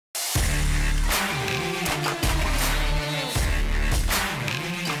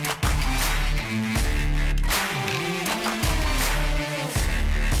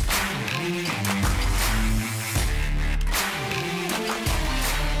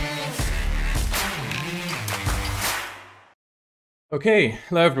Okay,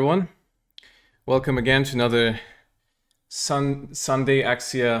 hello everyone. Welcome again to another Sunday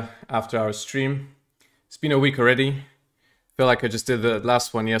Axia After Hours stream. It's been a week already. I feel like I just did the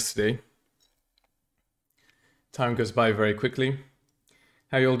last one yesterday. Time goes by very quickly.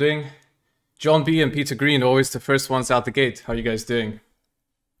 How you all doing? John B and Peter Green, always the first ones out the gate. How are you guys doing?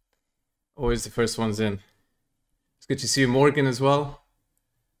 Always the first ones in. It's good to see you, Morgan, as well.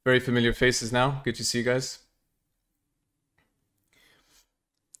 Very familiar faces now. Good to see you guys.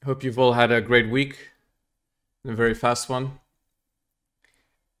 Hope you've all had a great week, a very fast one.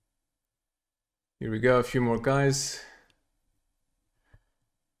 Here we go, a few more guys.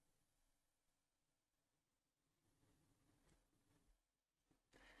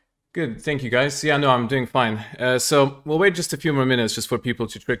 Good, thank you guys. Yeah, no, I'm doing fine. So we'll wait just a few more minutes just for people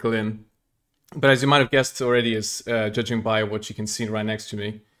to trickle in. But as you might have guessed already, judging by what you can see right next to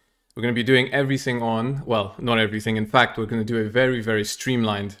me, we're going to be doing everything on, well, not everything. In fact, we're going to do a very, very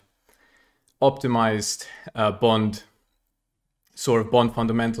streamlined, optimized bond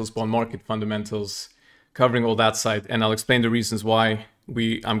fundamentals, bond market fundamentals, covering all that side. And I'll explain the reasons why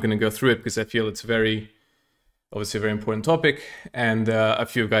I'm going to go through it, because I feel it's obviously a very important topic. And a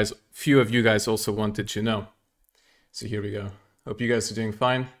few of you guys also wanted to know. So here we go. Hope you guys are doing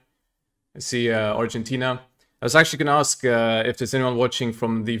fine. I see Argentina. I was actually going to ask if there's anyone watching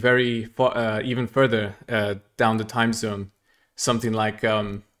from the very far, even further down the time zone, something like, I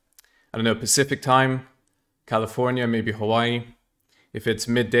don't know, Pacific time, California, maybe Hawaii. If it's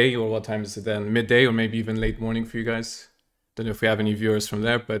midday, or what time is it then? Midday, or maybe even late morning for you guys. Don't know if we have any viewers from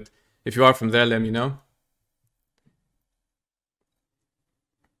there, but if you are from there, let me know.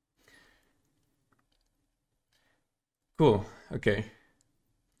 Cool, okay.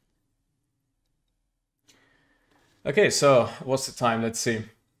 Okay, so what's the time? Let's see.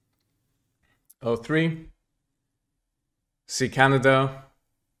 03. See Canada.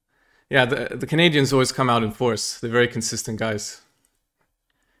 Yeah, the Canadians always come out in force. They're very consistent guys.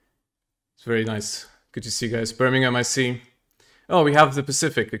 It's very nice. Good to see you guys. Birmingham, I see. Oh, we have the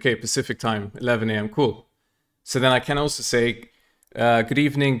Pacific. Okay, Pacific time, 11 a.m. Cool. So then I can also say good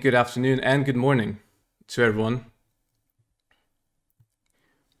evening, good afternoon, and good morning to everyone.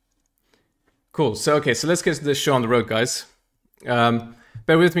 Cool. So, okay, so let's get this show on the road, guys.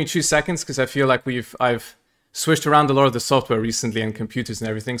 Bear with me 2 seconds, because I feel like I've switched around a lot of the software recently and computers and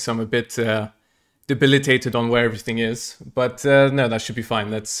everything, so I'm a bit debilitated on where everything is. But no, that should be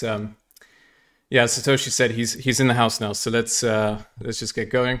fine. Let's, yeah, Satoshi said he's in the house now, so let's just get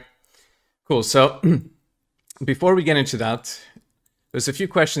going. Cool. So before we get into that, there's a few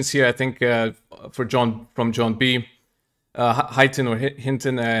questions here. I think from John B, Highton or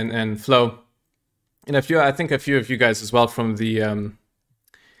Hinton and Flo. And I think a few of you guys as well from the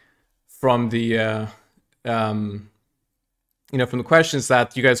questions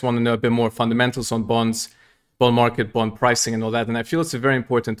that you guys want to know a bit more fundamentals on bonds, bond market, bond pricing, and all that. And I feel it's a very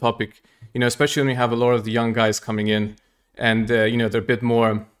important topic, especially when we have a lot of the young guys coming in, and they're a bit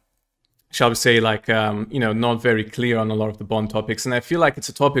more, shall we say, like not very clear on a lot of the bond topics. And I feel like it's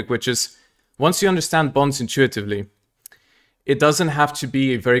a topic which is, once you understand bonds intuitively, it doesn't have to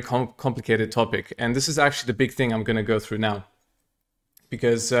be a very complicated topic. And this is actually the big thing I'm going to go through now,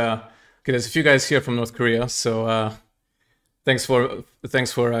 because there's a few guys here from North Korea, so thanks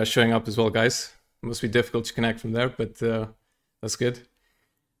for showing up as well, guys. It must be difficult to connect from there, but that's good.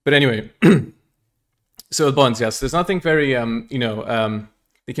 But anyway, so bonds, yes, there's nothing very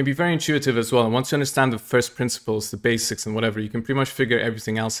they can be very intuitive as well. And once you understand the first principles, the basics, and whatever, you can pretty much figure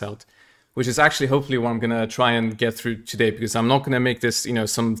everything else out, which is actually hopefully what I'm gonna try and get through today, because I'm not gonna make this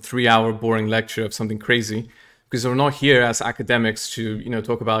some 3-hour boring lecture of something crazy, because we're not here as academics to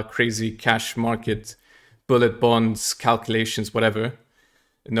talk about crazy cash market, bullet bonds, calculations, whatever.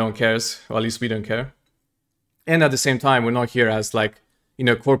 No one cares, or at least we don't care. And at the same time, we're not here as like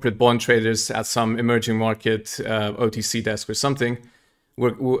corporate bond traders at some emerging market OTC desk or something.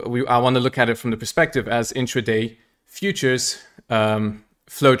 I want to look at it from the perspective as intraday futures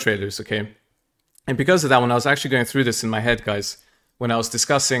flow traders, okay? And because of that, when I was actually going through this in my head, guys, when I was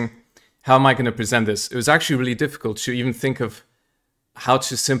discussing how am I going to present this, it was actually really difficult to even think of how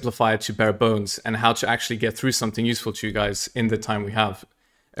to simplify it to bare bones and how to actually get through something useful to you guys in the time we have.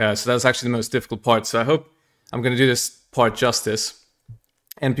 So that was actually the most difficult part. So I hope I'm going to do this part justice.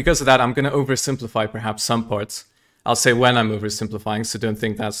 And because of that, I'm going to oversimplify perhaps some parts. I'll say when I'm oversimplifying, so don't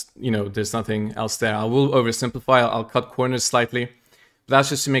think that's, there's nothing else there. I will oversimplify, I'll cut corners slightly. But that's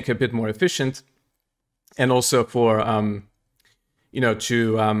just to make it a bit more efficient. And also for,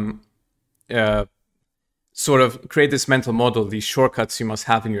 sort of create this mental model, these shortcuts you must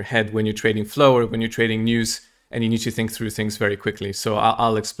have in your head when you're trading flow or when you're trading news and you need to think through things very quickly. So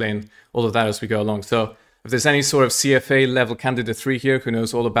I'll explain all of that as we go along. So if there's any sort of CFA level candidate 3 here who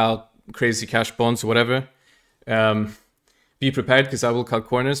knows all about crazy cash bonds or whatever, be prepared, because I will cut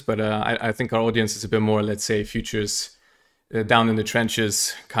corners, but I think our audience is a bit more, let's say, futures, down in the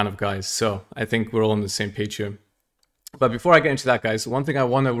trenches kind of guys. So I think we're all on the same page here. But before I get into that, guys, one thing I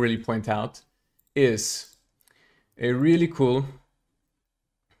want to really point out is a really cool,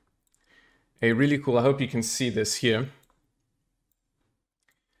 I hope you can see this here.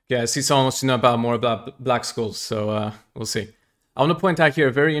 Yeah, I see someone wants to know more about black skulls, so we'll see. I want to point out here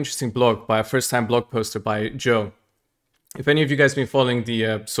a very interesting blog by a first-time blog poster by Joe. If any of you guys have been following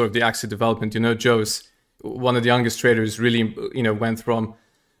the sort of the Axia development, you know Joe is one of the youngest traders, really, went from,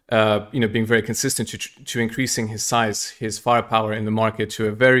 being very consistent to increasing his size, his firepower in the market to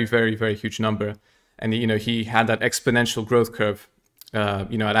a very, very, very huge number. And, he had that exponential growth curve, at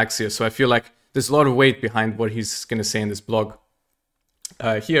Axia. So I feel like there's a lot of weight behind what he's going to say in this blog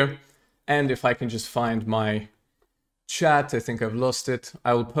here. And if I can just find my chat, I think I've lost it.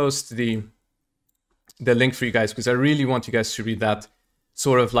 I will post the link for you guys, because I really want you guys to read that.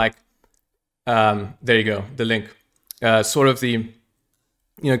 Sort of like, there you go, the link. Sort of the,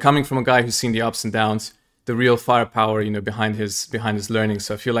 coming from a guy who's seen the ups and downs, the real firepower, behind his learning.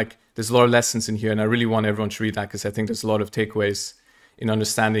 So I feel like there's a lot of lessons in here, and I really want everyone to read that, because I think there's a lot of takeaways in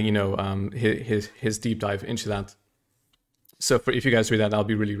understanding, his deep dive into that. So if you guys read that, that'll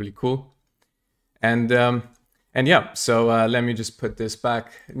be really, really cool. And yeah, so let me just put this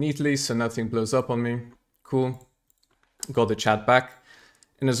back neatly so nothing blows up on me. Cool. Got the chat back.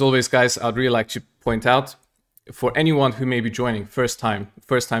 And as always, guys, I'd really like to point out, for anyone who may be joining first time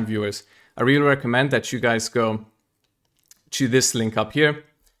viewers, I really recommend that you guys go to this link up here,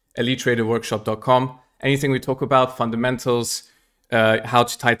 elitetraderworkshop.com. Anything we talk about, fundamentals, how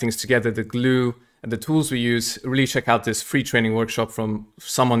to tie things together, the glue, and the tools we use, really check out this free training workshop from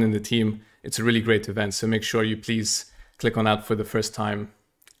someone in the team. It's a really great event, so make sure you please click on that for the first time,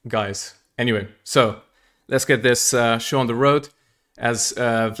 guys. Anyway, so let's get this show on the road. As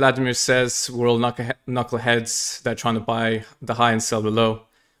Vladimir says, we're all knuckleheads that are trying to buy the high and sell the low.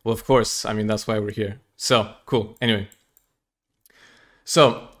 Well, of course, I mean, that's why we're here. So, cool. Anyway.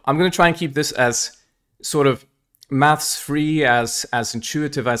 So, I'm going to try and keep this as sort of maths-free, as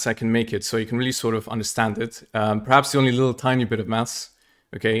intuitive as I can make it, so you can really sort of understand it. Perhaps the only little tiny bit of maths,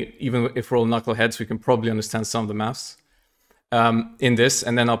 okay? Even if we're all knuckleheads, we can probably understand some of the maths in this,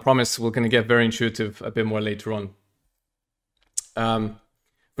 and then I'll promise we're going to get very intuitive a bit more later on.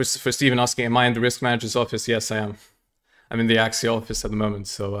 For Stephen asking, am I in the risk manager's office? Yes, I am. I'm in the Axia office at the moment,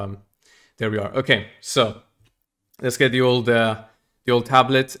 so there we are. Okay, so let's get the old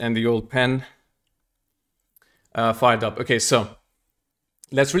tablet and the old pen fired up. Okay, so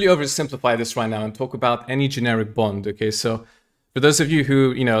let's really oversimplify this right now and talk about any generic bond. Okay, so for those of you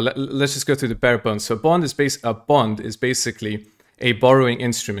who, let's just go through the bare bones. So a bond is basically a borrowing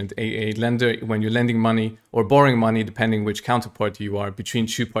instrument, a lender, when you're lending money or borrowing money, depending which counterparty you are, between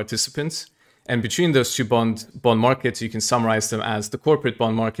two participants. And between those two bond markets, you can summarize them as the corporate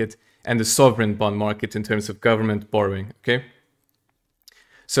bond market and the sovereign bond market in terms of government borrowing, okay?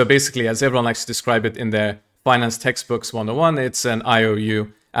 So basically, as everyone likes to describe it in their finance textbooks 101, it's an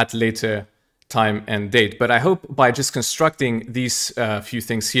IOU at later time and date. But I hope by just constructing these few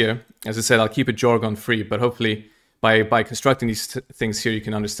things here, as I said, I'll keep it jargon free, but hopefully by constructing these things here, you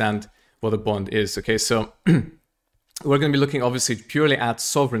can understand what a bond is, okay? So we're going to be looking obviously purely at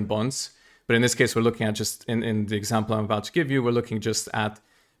sovereign bonds, but in this case, we're looking at just, in the example I'm about to give you, we're looking just at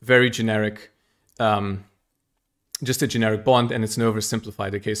very generic, just a generic bond, and it's an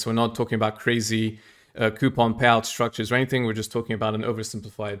oversimplified, okay? So we're not talking about crazy coupon payout structures or anything, we're just talking about an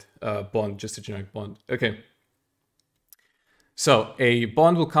oversimplified bond, just a generic bond, okay? So a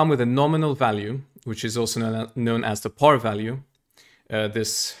bond will come with a nominal value, which is also known as the par value.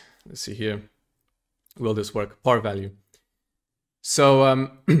 Let's see here, will this work? Par value. So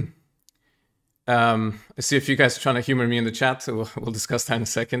I see if you guys are trying to humor me in the chat, so we'll discuss that in a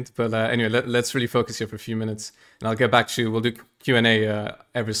second. But anyway, let's really focus here for a few minutes, and I'll get back to, we'll do Q&A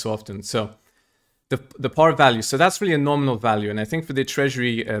every so often. So the par value, so that's really a nominal value. And I think for the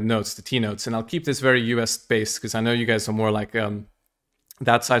treasury notes, the T-notes, and I'll keep this very US based because I know you guys are more like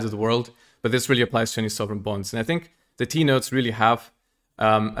that side of the world, but this really applies to any sovereign bonds. And I think the T-notes really have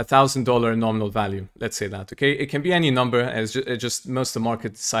 $1,000 nominal value. Let's say that, okay? It can be any number, as just most of the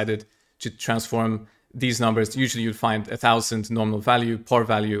market decided to transform these numbers. Usually you'd find 1,000 nominal value, par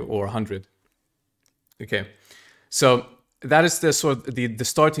value, or 100. Okay, so that is the sort of the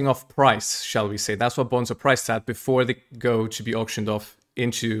starting off price, shall we say. That's what bonds are priced at before they go to be auctioned off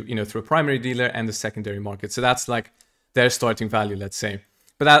into, through a primary dealer and the secondary market. So that's like their starting value, let's say.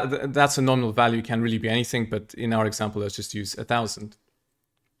 But that's a nominal value. It can really be anything. But in our example, let's just use 1,000.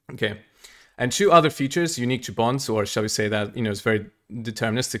 Okay. And two other features unique to bonds, or shall we say that, it's very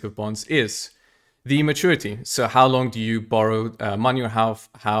deterministic of bonds, is the maturity. So how long do you borrow money, or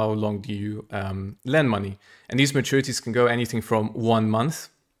how long do you lend money? And these maturities can go anything from 1 month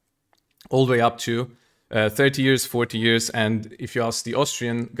all the way up to 30 years, 40 years. And if you ask the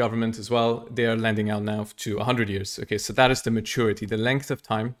Austrian government as well, they are lending out now to 100 years. Okay, so that is the maturity, the length of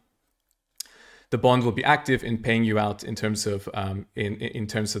time the bond will be active in paying you out in terms of in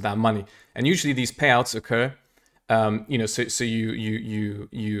terms of that money. And usually these payouts occur, so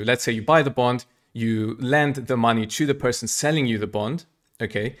you let's say you buy the bond, you lend the money to the person selling you the bond,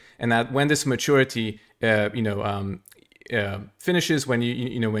 okay, and that when this maturity finishes, when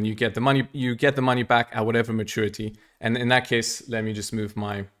when you get the money back at whatever maturity. And in that case, let me just move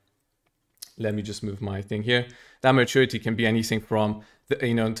my thing here. That maturity can be anything from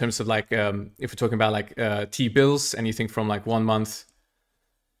in terms of like if we're talking about like T-bills, anything from like 1 month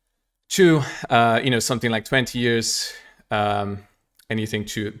to something like 20 years, anything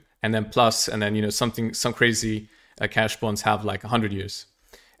to, and then plus, and then some crazy cash bonds have like 100 years.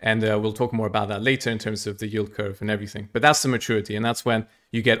 And we'll talk more about that later in terms of the yield curve and everything. But that's the maturity, and that's when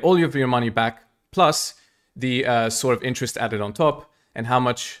you get all of your money back plus the sort of interest added on top. And how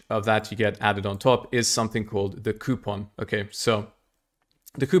much of that you get added on top is something called the coupon. Okay, so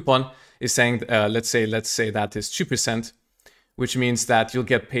the coupon is saying, let's say that is 2%, which means that you'll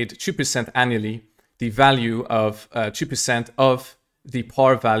get paid 2% annually, the value of 2% of the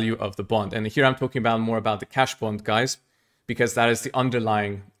par value of the bond. And here I'm talking about more about the cash bond, guys, because that is the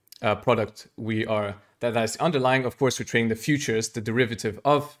underlying product that is the underlying. Of course, we're trading the futures, the derivative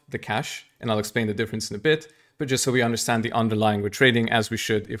of the cash, and I'll explain the difference in a bit. But just so we understand the underlying, we're trading as we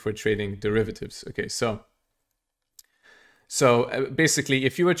should if we're trading derivatives. Okay, so basically,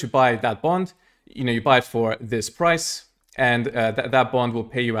 if you were to buy that bond, you buy it for this price, and that bond will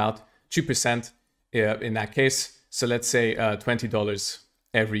pay you out 2% in that case. So let's say $20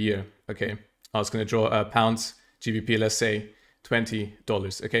 every year. Okay, I was going to draw pounds, GBP, let's say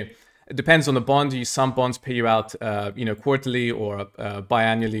 $20. Okay, it depends on the bond. Some bonds pay you out, quarterly or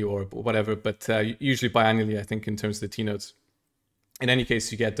biannually or whatever, but usually biannually, I think, in terms of the T-notes. In any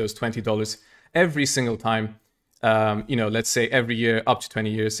case, you get those $20 every single time. Let's say every year up to 20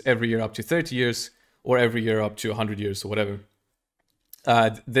 years, every year up to 30 years, or every year up to 100 years or whatever.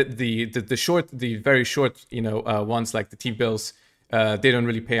 The very short, ones like the T-bills, they don't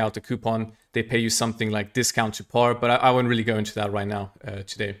really pay out the coupon. They pay you something like discount to par, but I won't really go into that right now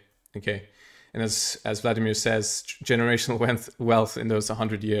today. Okay, and as Vladimir says, generational wealth in those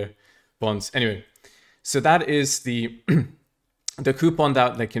 100-year bonds. Anyway, so that is the the coupon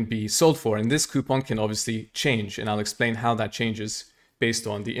that can be sold for, and this coupon can obviously change, and I'll explain how that changes based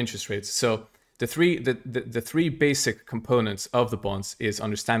on the interest rates. So the three basic components of the bonds is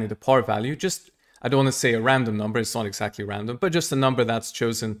understanding the par value. Just, I don't want to say a random number, it's not exactly random, but just a number that's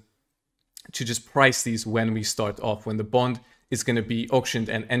chosen to just price these when we start off, when the bond is going to be auctioned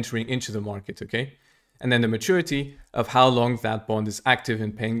and entering into the market, okay? And then the maturity of how long that bond is active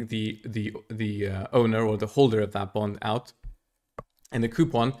in paying the owner or the holder of that bond out. And the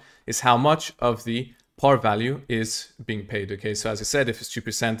coupon is how much of the par value is being paid, okay? So as I said, if it's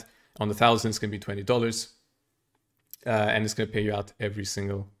 2% on the 1,000, it's going to be $20, and it's going to pay you out every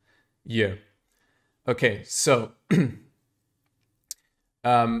single year. Okay, so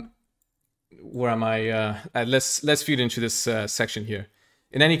where am I? Let's feed into this section here.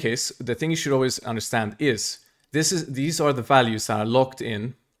 In any case, the thing you should always understand is these are the values that are locked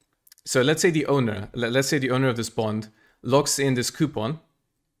in. So let's say the owner of this bond locks in this coupon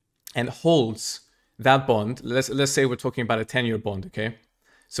and holds that bond. Let's say we're talking about a 10-year bond, okay?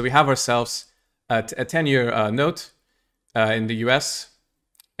 So we have ourselves a 10-year note in the US,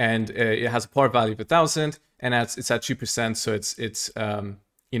 and it has a par value of 1,000, and it's at 2%, so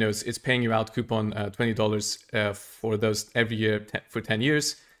it's paying you out coupon $20 for those every year for 10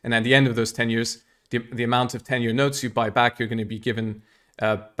 years. And at the end of those 10 years, the amount of 10-year notes you buy back, you're going to be given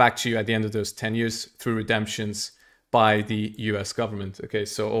back to you at the end of those 10 years through redemptions by the US government, okay?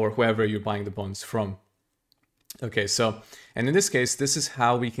 So, or whoever you're buying the bonds from. Okay, so, and in this case, this is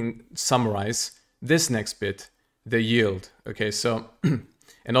how we can summarize this next bit, the yield. Okay, so,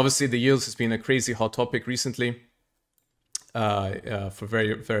 and obviously the yields has been a crazy hot topic recently. For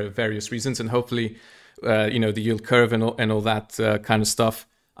very various reasons, and hopefully the yield curve and all that kind of stuff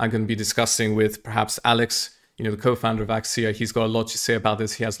I'm going to be discussing with perhaps Alex, the co-founder of Axia. He's got a lot to say about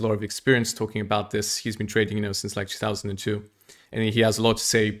this. He has a lot of experience talking about this. He's been trading since like 2002. and he has a lot to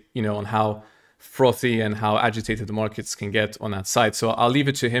say, you know, on how frothy and how agitated the markets can get on that side. So I'll leave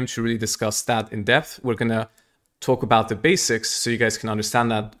it to him to really discuss that in depth. We're going to talk about the basics so you guys can understand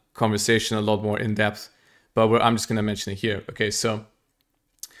that conversation a lot more in depth, but I'm just going to mention it here. Okay, so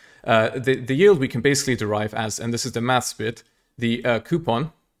the yield we can basically derive as, and this is the maths bit, the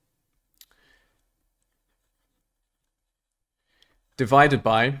coupon divided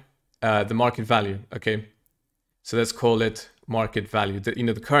by the market value. Okay, so let's call it market value,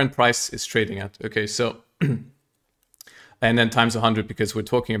 the current price is trading at. Okay, so and then times 100 because we're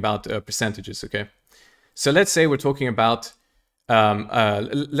talking about percentages. Okay, so let's say we're talking about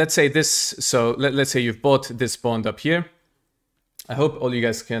let's say this. So let's say you've bought this bond up here. I hope all you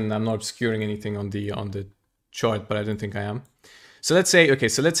guys can. I'm not obscuring anything on the chart, but I don't think I am. So let's say, okay,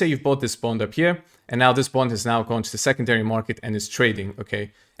 so let's say you've bought this bond up here, and now this bond has now gone to the secondary market and is trading.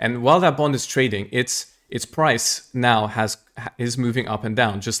 Okay, and while that bond is trading, its price now is moving up and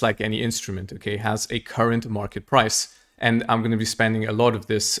down, just like any instrument. Okay, has a current market price, and I'm going to be spending a lot of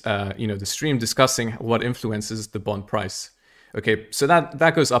this, the stream discussing what influences the bond price. Okay, so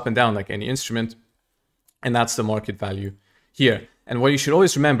that goes up and down like any instrument, and that's the market value here. And what you should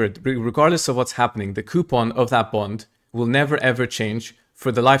always remember, regardless of what's happening, the coupon of that bond will never ever change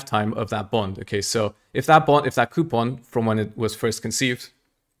for the lifetime of that bond. Okay, so if that coupon from when it was first conceived,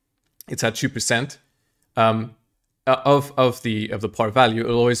 it's at 2%. Of the par value,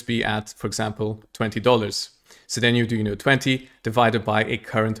 it'll always be at, for example, $20. So then you do 20 divided by a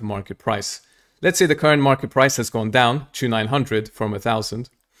current market price. Let's say the current market price has gone down to 900 from 1,000,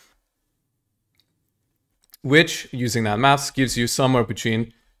 which, using that maths, gives you somewhere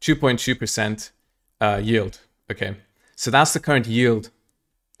between 2.2% yield. Okay, so that's the current yield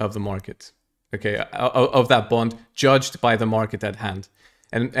of the market. Okay, of that bond, judged by the market at hand.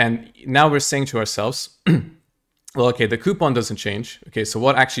 And now we're saying to ourselves, well, okay, the coupon doesn't change. Okay, so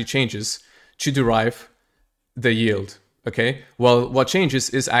what actually changes to derive the yield? Okay, well, what changes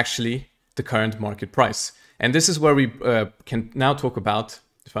is actually the current market price. And this is where we can now talk about,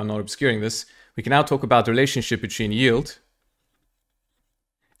 if I'm not obscuring this, we can now talk about the relationship between yield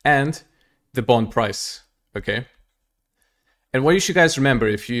and the bond price. Okay. And what you should guys remember,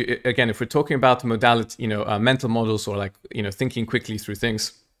 if we're talking about modality, mental models or like, thinking quickly through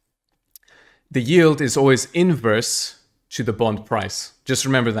things, the yield is always inverse to the bond price. Just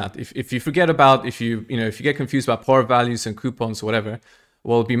remember that. If you forget about, if you get confused about par values and coupons or whatever,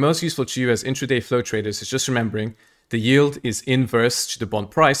 what will be most useful to you as intraday flow traders is just remembering the yield is inverse to the bond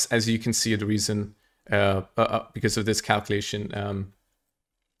price, as you can see the reason because of this calculation.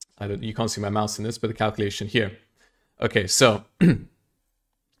 You can't see my mouse in this, but the calculation here. Okay, so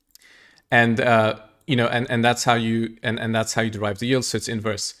and that's how you derive the yield. So it's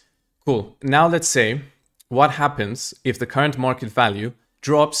inverse. Cool. Now let's say what happens if the current market value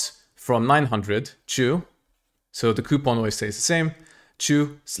drops from 900 to, so the coupon always stays the same,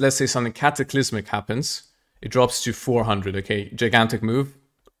 to, let's say something cataclysmic happens. It drops to 400. Okay, gigantic move.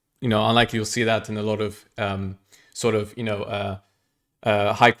 Unlikely you'll see that in a lot of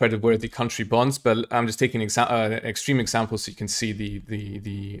high credit worthy country bonds, but I'm just taking extreme examples so you can see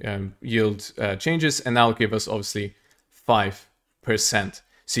the yield changes, and that will give us obviously 5%.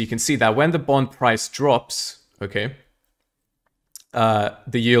 So you can see that when the bond price drops, okay,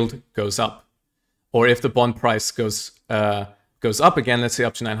 the yield goes up, or if the bond price goes up again, let's say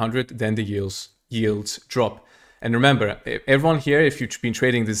up to 900, then the yields drop. And remember, everyone here, if you've been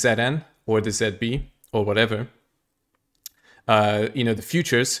trading the ZN or the ZB or whatever, the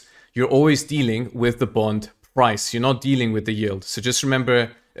futures, you're always dealing with the bond price. You're not dealing with the yield. So just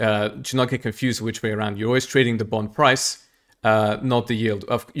remember to not get confused which way around. You're always trading the bond price, not the yield.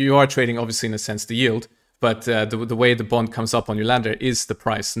 You are trading, obviously, in a sense, the yield, but the way the bond comes up on your ladder is the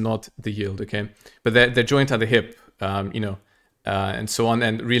price, not the yield. Okay, but they're joined at the hip, and so on.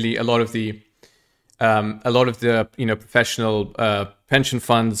 And really, a lot of the professional pension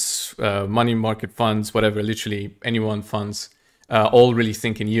funds, money market funds, whatever, literally anyone funds, all really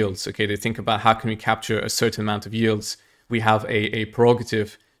think in yields. Okay, they think about how can we capture a certain amount of yields. We have a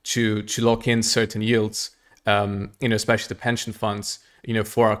prerogative to lock in certain yields, especially the pension funds,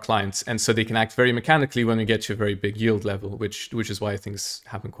 for our clients, and so they can act very mechanically when we get to a very big yield level, which is why things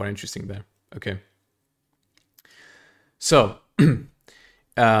happen quite interesting there. Okay, so.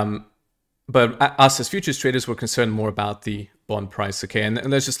 But us as futures traders, we're concerned more about the bond price. Okay, and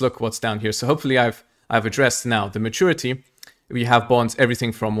let's just look what's down here. So hopefully I've addressed now the maturity. We have bonds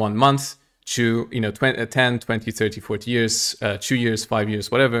everything from 1 month to 10, 20, 30, 40 years, 2 years, 5 years,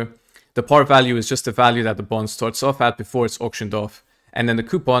 whatever. The par value is just the value that the bond starts off at before it's auctioned off, And then the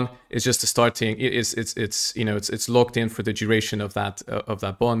coupon is just the starting. It's locked in for the duration of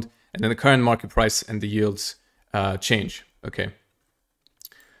that bond. And then the current market price and the yields change. Okay.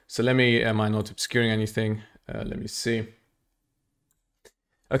 So let me. Am I not obscuring anything? Let me see.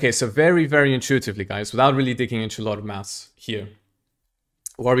 Okay. So very, very intuitively, guys, without really digging into a lot of maths here,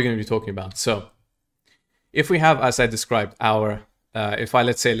 what are we going to be talking about? So if we have, as I described, our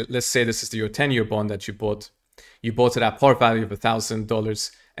let's say this is your 10-year bond that you bought. You bought it at par value of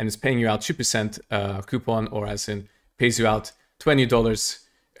 $1,000 and it's paying you out 2% coupon, or as in pays you out $20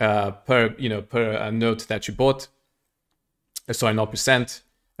 per note that you bought. Sorry, not percent,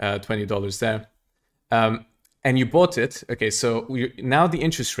 $20 there. And you bought it. Okay, so now the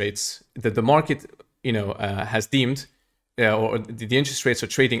interest rates that the market has deemed, or the interest rates are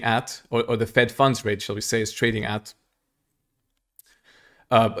trading at, or the Fed funds rate, shall we say, is trading at.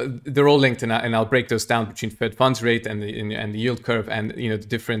 They're all linked, and I'll break those down between Fed funds rate and the yield curve, and the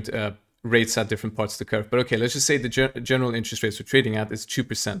different rates at different parts of the curve. But okay, let's just say the general interest rates we're trading at is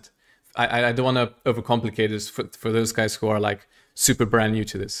 2%. I don't want to overcomplicate this for those guys who are like super brand new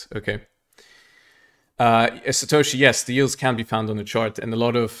to this. Okay. Satoshi, yes, the yields can be found on the chart, and a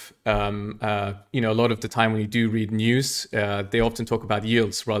lot of the time when you do read news, they often talk about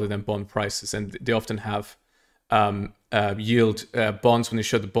yields rather than bond prices, and they often have yield bonds. When they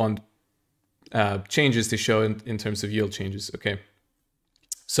show the bond changes, they show in terms of yield changes. Okay,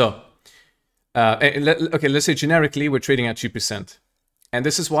 so let's say generically we're trading at 2%, and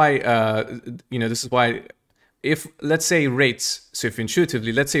this is why if let's say rates, so if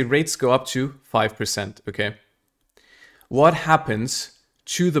intuitively let's say rates go up to 5%, okay, what happens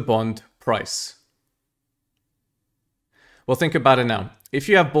to the bond price? Well, think about it now. If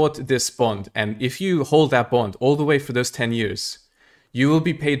you have bought this bond, and if you hold that bond all the way for those 10 years, you will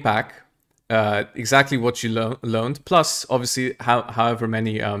be paid back exactly what you loaned, plus obviously however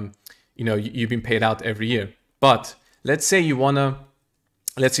many you've been paid out every year. But let's say you wanna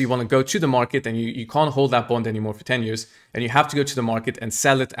go to the market and you can't hold that bond anymore for 10 years, and you have to go to the market and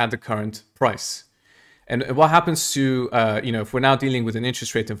sell it at the current price. And what happens to if we're now dealing with an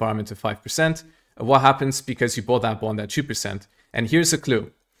interest rate environment of 5%, what happens because you bought that bond at 2%? And here's a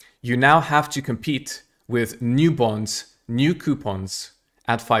clue. You now have to compete with new bonds, new coupons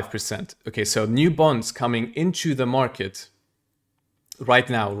at 5%. Okay, so new bonds coming into the market right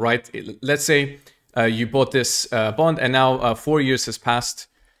now, right? Let's say you bought this bond and now 4 years has passed,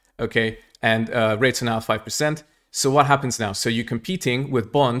 okay, and rates are now 5%. So what happens now? So you're competing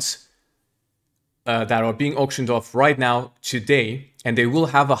with bonds that are being auctioned off right now, today, and they will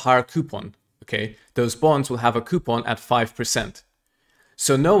have a higher coupon. Okay, those bonds will have a coupon at 5%.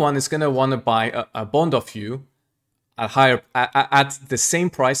 So no one is going to want to buy a bond of you at the same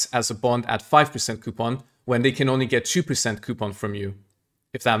price as a bond at 5% coupon when they can only get 2% coupon from you,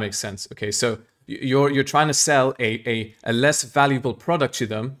 if that makes sense. Okay, so you're trying to sell a less valuable product to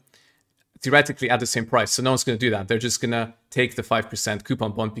them theoretically at the same price. So no one's going to do that. They're just going to take the 5%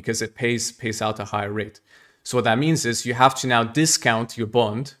 coupon bond because it pays out a higher rate. So what that means is you have to now discount your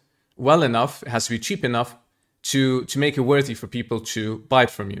bond well enough, it has to be cheap enough to make it worthy for people to buy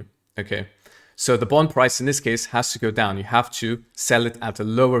it from you. Okay, so the bond price in this case has to go down. You have to sell it at a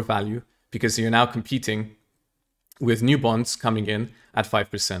lower value because you're now competing with new bonds coming in at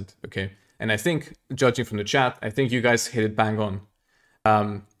 5%. Okay, and I think, judging from the chat, I think you guys hit it bang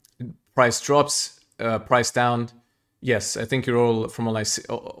on. Price drops, price down. Yes, I think you're all, from all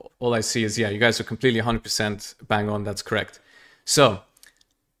I see is, yeah, you guys are completely 100% bang on. That's correct. So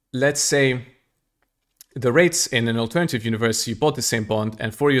let's say the rates in an alternative universe, you bought the same bond,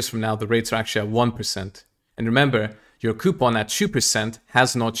 and 4 years from now, the rates are actually at 1%. And remember, your coupon at 2%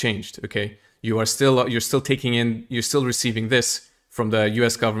 has not changed. Okay, you're still receiving this from the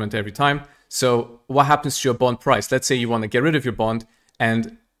US government every time. So what happens to your bond price? Let's say you want to get rid of your bond,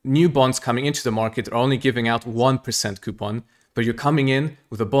 and new bonds coming into the market are only giving out 1% coupon, but you're coming in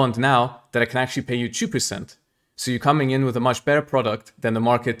with a bond now that I can actually pay you 2%. So you're coming in with a much better product than the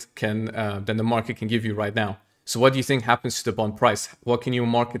market can give you right now. So what do you think happens to the bond price? What can you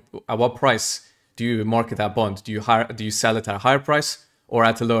market? At what price do you market that bond? Do you sell it at a higher price or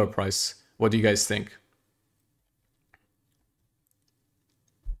at a lower price? What do you guys think?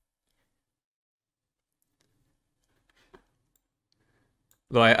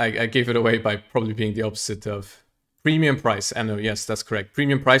 Though I gave it away by probably being the opposite of premium price. I know, yes, that's correct.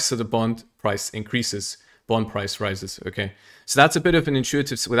 Premium price, so the bond price increases. Bond price rises. Okay, so that's a bit of an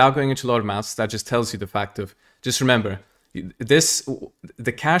intuitive, without going into a lot of maths, that just tells you the fact of, just remember this,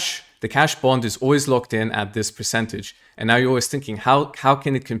 the cash bond is always locked in at this percentage, and now you're always thinking, how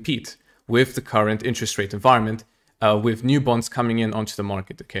can it compete with the current interest rate environment with new bonds coming in onto the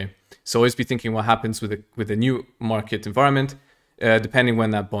market, okay? So always be thinking what happens with the new market environment, depending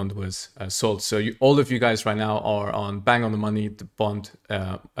when that bond was sold. So all of you guys right now are on bang on the money, the bond,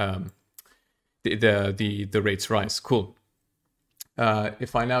 the rates rise. Cool.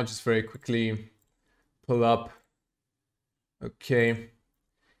 If I now just very quickly pull up, okay.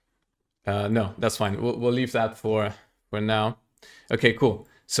 No, that's fine. We'll leave that for now. Okay, cool.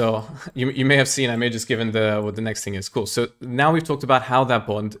 So you may have seen, I may have just given what the next thing is. Cool. So now we've talked about how that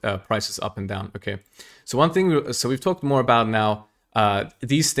bond prices up and down. Okay. So one thing, so we've talked more about now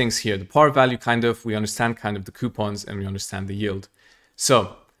these things here, the par value we understand kind of the coupons, and we understand the yield.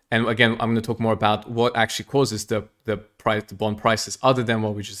 So, and again, I'm going to talk more about what actually causes the bond prices other than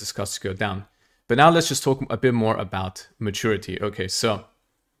what we just discussed to go down. But now let's just talk a bit more about maturity. Okay, so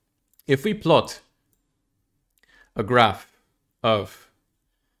if we plot a graph of,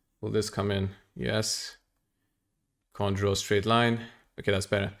 will this come in? Yes. Can't draw a straight line. Okay, that's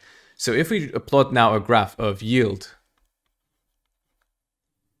better. So if we plot now a graph of yield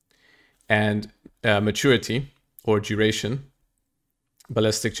and maturity or duration, but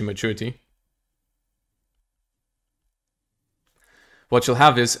let's stick to maturity. What you'll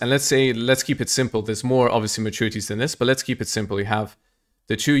have is, and let's keep it simple. There's more obviously maturities than this, but let's keep it simple. You have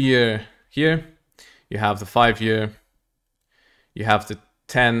the 2-year here, you have the 5-year, you have the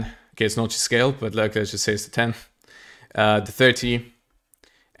 10. Okay, it's not to scale, but like, let's just say it's the 10, the 30,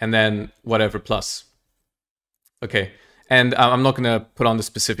 and then whatever plus. Okay, and I'm not going to put on the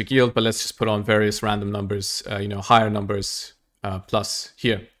specific yield, but let's just put on various random numbers, higher numbers plus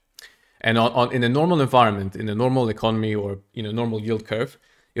here. And in a normal environment, in a normal economy, or normal yield curve,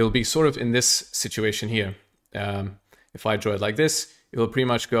 it will be sort of in this situation here. If I draw it like this, it will pretty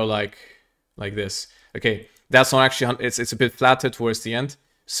much go like this. Okay, that's not actually, it's a bit flatter towards the end.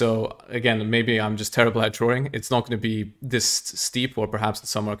 So again, maybe I'm just terrible at drawing. It's not going to be this steep, or perhaps in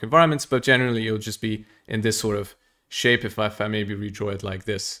some market environments, but generally it'll just be in this sort of shape if I maybe redraw it like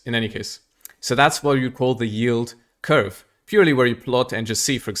this. In any case, so that's what you call the yield curve. Purely where you plot and just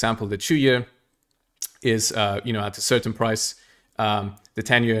see, for example, the 2-year is, at a certain price, the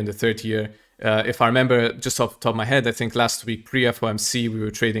 10-year and the 30-year. If I remember just off the top of my head, I think last week pre-FOMC, we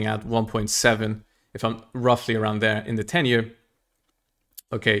were trading at 1.7, if I'm roughly around there in the 10-year.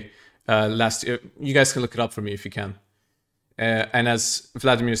 Okay, last year, you guys can look it up for me if you can. And as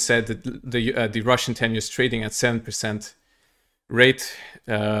Vladimir said, the Russian 10-year is trading at 7% rate,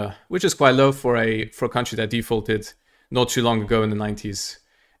 which is quite low for a country that defaulted not too long ago in the 90s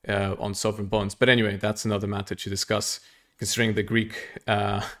on sovereign bonds. But anyway, that's another matter to discuss, considering the Greek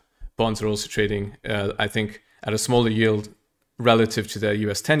bonds are also trading, I think, at a smaller yield relative to the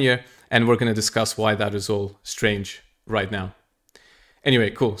US 10-year. And we're going to discuss why that is all strange right now.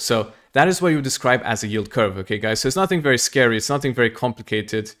 Anyway, cool. So that is what you would describe as a yield curve. Okay, guys. So it's nothing very scary. It's nothing very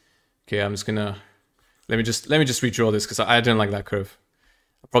complicated. Okay, I'm just going to, let me just redraw this because I didn't like that curve.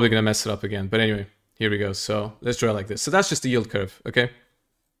 I'm probably going to mess it up again. But anyway. Here we go. So let's draw it like this. So that's just the yield curve, okay?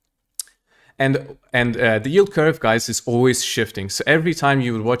 And the yield curve, guys, is always shifting. So every time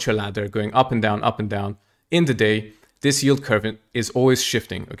you would watch your ladder going up and down in the day, this yield curve is always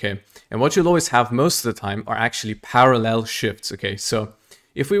shifting, okay? And what you'll always have most of the time are actually parallel shifts, okay? So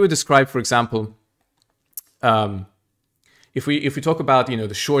if we would describe, for example, if we talk about,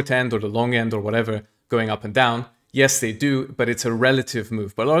 the short end or the long end or whatever going up and down, yes, they do, but it's a relative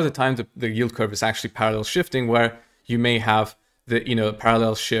move. But a lot of the time, the yield curve is actually parallel shifting, where you may have the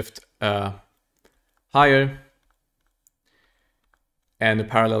parallel shift higher and a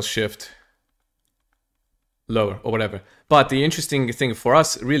parallel shift lower or whatever. But the interesting thing for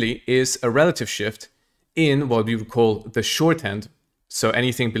us really is a relative shift in what we would call the short end. So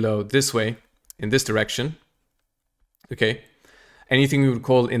anything below this way, in this direction, okay? Anything we would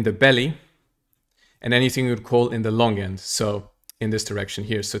call in the belly, and anything you would call in the long end, so in this direction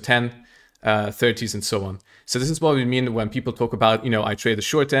here, so 10, 30s, and so on. So this is what we mean when people talk about, I trade the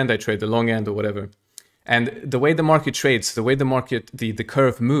short end, I trade the long end, or whatever. And the way the market trades, the way the market, the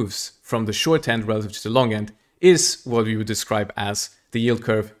curve moves from the short end relative to the long end is what we would describe as the yield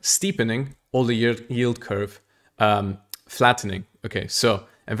curve steepening, or the yield curve flattening. Okay, so,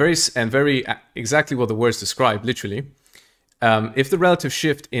 and very exactly what the words describe, literally. If the relative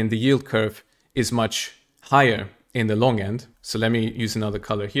shift in the yield curve is much higher in the long end. So let me use another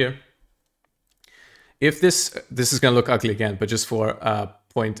color here. If this is going to look ugly again, but just for a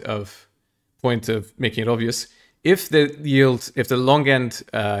point of making it obvious, if the long end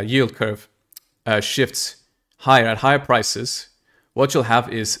yield curve shifts higher at higher prices, what you'll have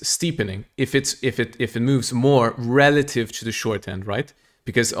is steepening if it moves more relative to the short end, right?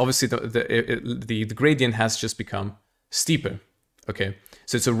 because obviously the gradient has just become steeper. Okay,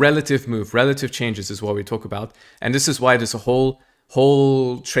 so it's a relative move. Relative changes is what we talk about, and this is why there's a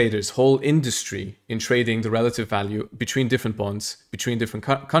whole traders, whole industry in trading the relative value between different bonds, between different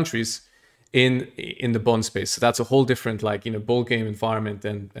countries in the bond space. So that's a whole different, like, you know, ball game environment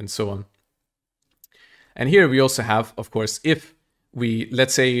and so on. And here we also have, of course, if we,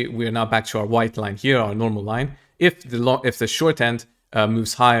 let's say we're now back to our white line here, our normal line. If the short end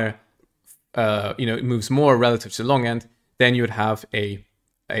moves higher, you know, it moves more relative to the long end, then you would have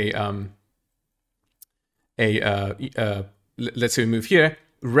let's say we move here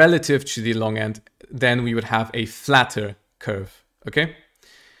relative to the long end, then we would have a flatter curve. Okay,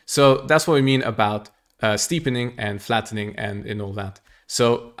 so that's what we mean about steepening and flattening and all that.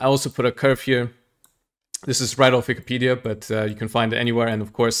 So I also put a curve here. This is right off Wikipedia, but you can find it anywhere. And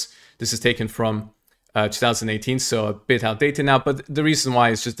of course, this is taken from 2018, so a bit outdated now. But the reason why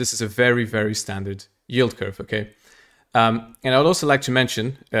is just this is a very, very standard yield curve. Okay. And I would also like to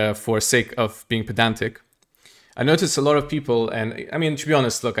mention, for sake of being pedantic, I noticed a lot of people, and I mean, to be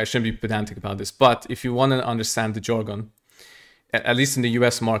honest, look, I shouldn't be pedantic about this, but if you want to understand the jargon, at least in the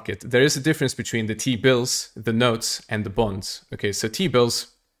US market, there is a difference between the T-bills, the notes, and the bonds. Okay, so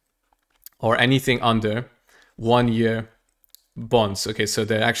T-bills are anything under 1 year bonds. Okay, so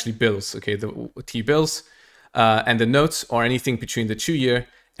they're actually bills. Okay, the T-bills, and the notes are anything between the 2 year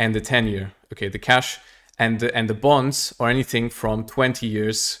and the 10 year. Okay, the cash. And the bonds are anything from 20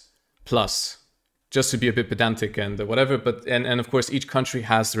 years plus, just to be a bit pedantic and whatever. But and of course, each country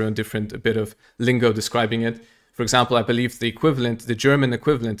has their own different bit of lingo describing it. For example, I believe the equivalent, the German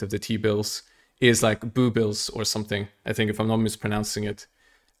equivalent of the T-bills is like boo bills or something, I think, if I'm not mispronouncing it.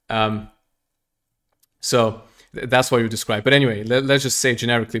 So that's what you describe. But anyway, let's just say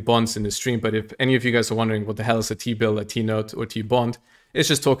generically bonds in the stream. But if any of you guys are wondering what the hell is a T-bill, a T-note, or T-bond, it's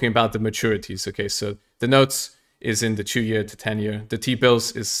just talking about the maturities. Okay, so the notes is in the 2 year to 10 year. The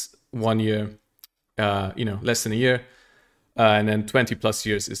T-bills is 1 year, you know, less than a year. And then 20 plus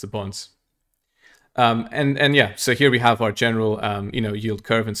years is the bonds. And yeah, so here we have our general, you know, yield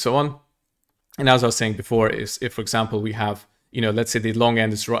curve and so on. And as I was saying before, is if, for example, we have, you know, let's say the long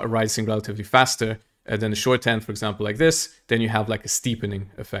end is rising relatively faster than the short end, for example, like this, then you have like a steepening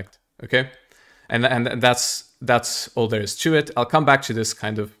effect. Okay. And that's all there is to it. I'll come back to this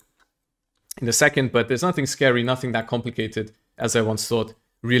kind of in a second, but there's nothing scary, nothing that complicated as I once thought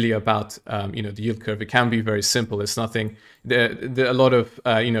really about, you know, the yield curve. It can be very simple. It's nothing, a lot of,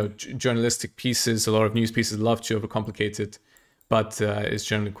 you know, journalistic pieces, a lot of news pieces love to overcomplicate it, but it's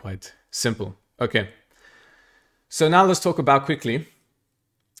generally quite simple. Okay. So now let's talk about quickly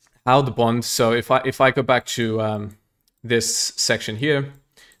how the bond, so if I go back to this section here,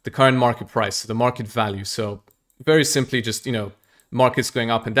 the current market price, the market value. So very simply, just, you know, markets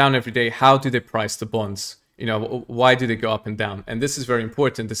going up and down every day. How do they price the bonds? You know, why do they go up and down? And this is very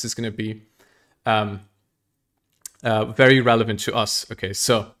important. This is going to be very relevant to us. Okay,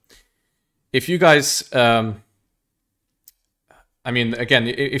 so if you guys, I mean, again,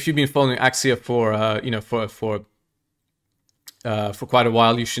 if you've been following Axia for, you know, for quite a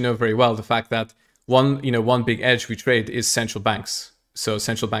while, you should know very well the fact that one big edge we trade is central banks. So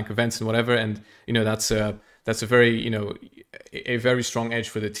central bank events and whatever, and you know that's a very, you know, a very strong edge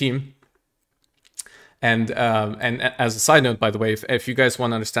for the team. And as a side note, by the way, if you guys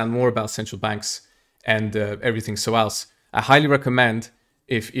want to understand more about central banks and everything so else, I highly recommend,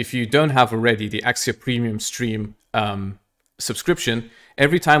 if you don't have already, the Axia Premium Stream subscription.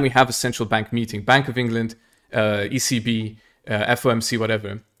 Every time we have a central bank meeting, Bank of England, ECB, FOMC,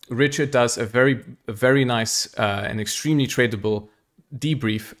 whatever, Richard does a very nice and extremely tradable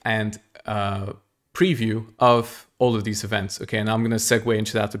debrief and preview of all of these events. Okay, and I'm going to segue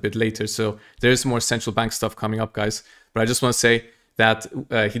into that a bit later. So there's more central bank stuff coming up, guys. But I just want to say that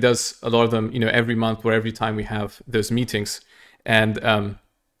he does a lot of them, you know, every month or every time we have those meetings. And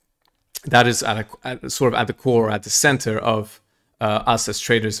that is sort of at the core, at the center of us as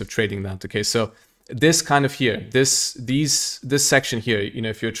traders of trading that. Okay, so this kind of here, this section here, you know,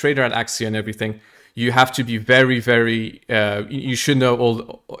 if you're a trader at Axia and everything, you have to be very, very, you should know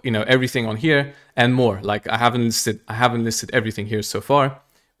all, you know, everything on here and more. Like I haven't listed everything here so far,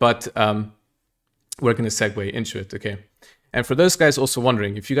 but we're going to segue into it. Okay. And for those guys also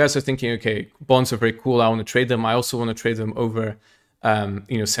wondering, if you guys are thinking, okay, bonds are very cool, I want to trade them. I also want to trade them over,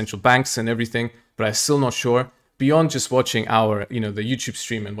 you know, central banks and everything, but I'm still not sure. Beyond just watching our, you know, the YouTube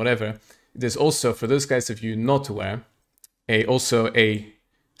stream and whatever, there's also, for those guys of you not aware, also a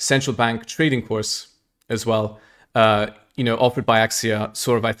central bank trading course as well. you know, offered by Axia,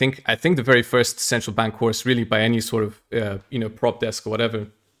 sort of, I think the very first central bank course, really, by any sort of, you know, prop desk or whatever.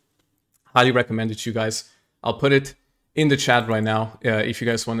 Highly recommend it to you guys. I'll put it in the chat right now if you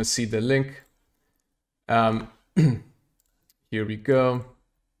guys want to see the link. Here we go.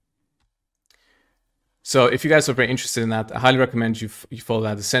 So if you guys are very interested in that, I highly recommend you follow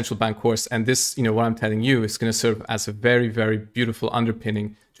that, the central bank course. And this, you know, what I'm telling you is going to serve as a very, very beautiful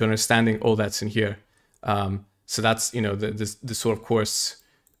underpinning to understanding all that's in here. So that's, you know, the sort of course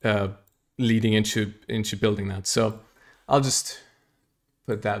leading into building that. So I'll just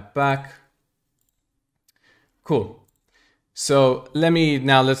put that back. Cool. So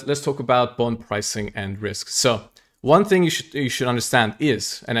let's talk about bond pricing and risk. So one thing you should understand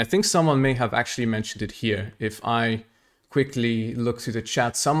is, and I think someone may have actually mentioned it here, if I quickly look through the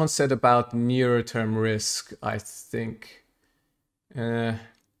chat, someone said about nearer term risk, I think.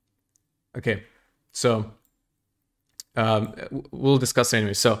 Okay, so we'll discuss it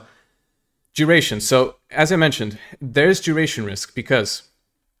anyway. So duration. So as I mentioned, there's duration risk because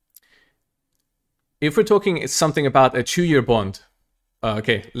if we're talking something about a 2-year bond,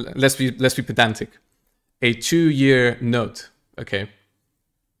 okay, let's be pedantic. A 2-year note, okay,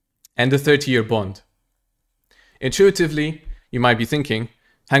 and a 30-year bond. Intuitively, you might be thinking,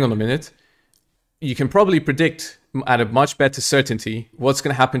 hang on a minute, you can probably predict at a much better certainty what's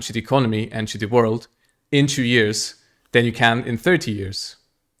going to happen to the economy and to the world in 2 years than you can in 30 years,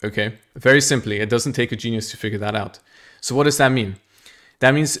 okay? Very simply, it doesn't take a genius to figure that out. So what does that mean?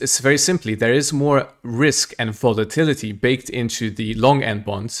 That means, it's very simply, there is more risk and volatility baked into the long end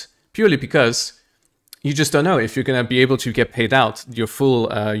bonds, purely because you just don't know if you're going to be able to get paid out your full,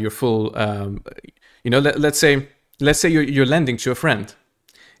 you know, let's say you're lending to a friend.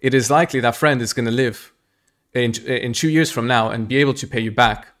 It is likely that friend is going to live in 2 years from now and be able to pay you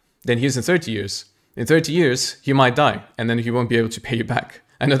back than he is in 30 years. In 30 years, he might die and then he won't be able to pay you back.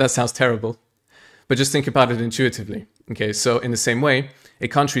 I know that sounds terrible, but just think about it intuitively. Okay, so in the same way, a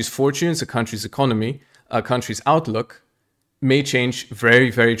country's fortunes, a country's economy, a country's outlook may change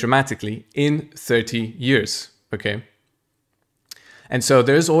very, very dramatically in 30 years, okay? And so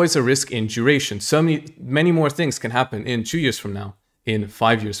there's always a risk in duration. So many more things can happen in 2 years from now, in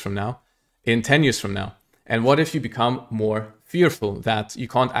 5 years from now, in 10 years from now. And what if you become more fearful that you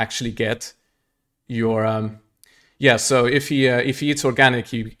can't actually get your, yeah, so if he eats organic,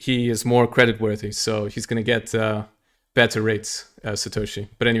 he is more creditworthy. So he's going to get better rates, Satoshi.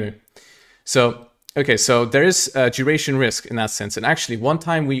 But anyway, so okay, so there is duration risk in that sense. And actually, one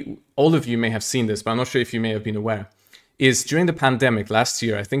time all of you may have seen this, but I'm not sure if you may have been aware, is during the pandemic last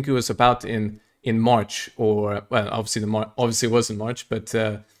year. I think it was about in March, or well, obviously it was in March, but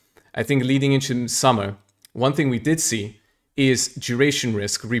I think leading into summer, one thing we did see is duration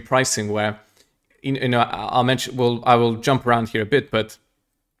risk repricing, where you know I will jump around here a bit, but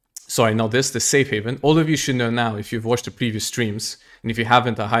sorry, not this, the safe haven. All of you should know now if you've watched the previous streams. And if you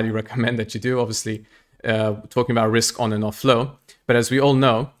haven't, I highly recommend that you do, obviously, talking about risk on and off flow. But as we all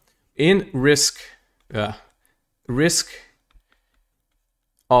know, in risk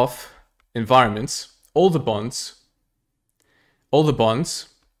off environments, all the bonds,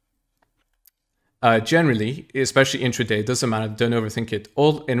 generally, especially intraday, doesn't matter, don't overthink it.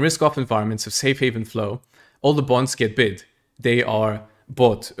 All in risk off environments of safe haven flow, all the bonds get bid. They are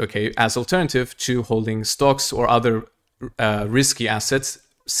bought, okay, as alternative to holding stocks or other risky assets.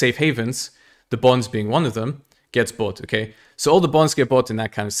 Safe havens, the bonds being one of them, gets bought, okay? So all the bonds get bought in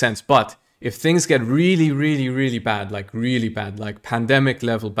that kind of sense. But if things get really, really, really bad, like pandemic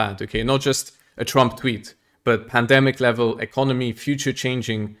level bad, okay, not just a Trump tweet, but pandemic level economy, future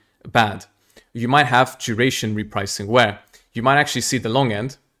changing bad, you might have duration repricing where you might actually see the long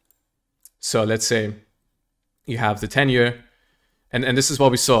end. So let's say you have the 10-year, and this is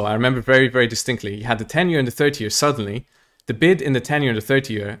what we saw. I remember very, very distinctly. You had the 10-year and the 30-year. Suddenly, the bid in the 10-year and the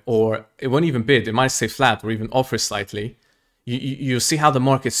 30-year, or it won't even bid, it might stay flat or even offer slightly. You'll see how the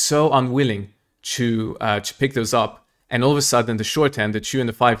market's so unwilling to pick those up. And all of a sudden, the short end, the 2 and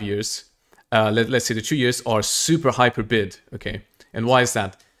the 5 years, let's say the 2 years, are super hyper bid, okay? And why is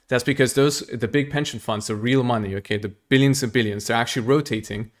that? That's because the big pension funds, the real money, okay, the billions and billions, they're actually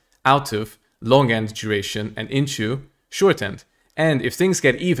rotating out of long end duration and into short end. And if things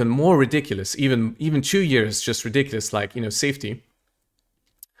get even more ridiculous, even 2 years just ridiculous, like, you know, safety,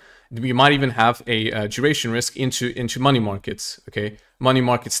 we might even have a duration risk into money markets. Okay, money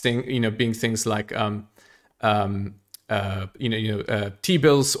markets being things like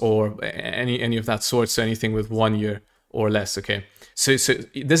T-bills or any of that sort. So anything with 1 year or less. Okay, so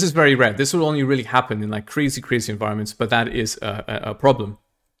this is very rare. This will only really happen in like crazy environments, but that is a problem.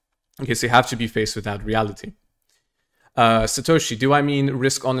 Okay, so you have to be faced with that reality. Satoshi, do I mean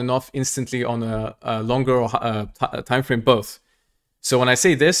risk on and off instantly on a longer time frame? Both. So when I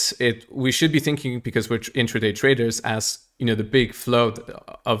say this, we should be thinking, because we're intraday traders, as the big flow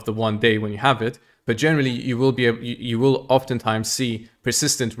of the one day when you have it. But generally, you will oftentimes see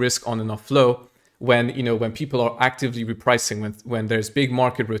persistent risk on and off flow when when people are actively repricing, when there's big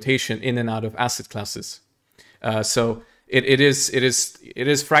market rotation in and out of asset classes. So it is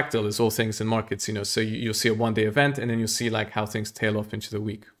fractal, as all things in markets. So you'll see a one-day event, and then you'll see like how things tail off into the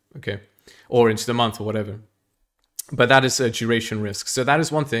week, okay, or into the month or whatever. But that is a duration risk. So that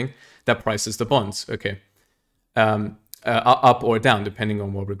is one thing that prices the bonds, okay, up or down, depending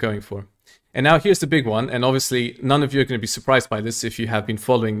on what we're going for. And now here's the big one. And obviously, none of you are going to be surprised by this if you have been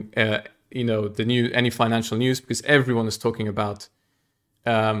following, any financial news, because everyone is talking about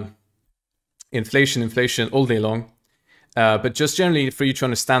inflation all day long. But just generally, for you to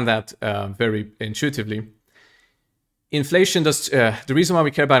understand that very intuitively, inflation does. The reason why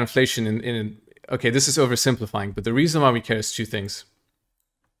we care about inflation okay, this is oversimplifying, but the reason why we care is two things.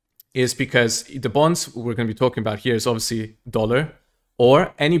 Is because the bonds we're going to be talking about here is obviously dollar,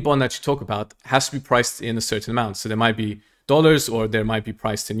 or any bond that you talk about has to be priced in a certain amount. So there might be dollars, or there might be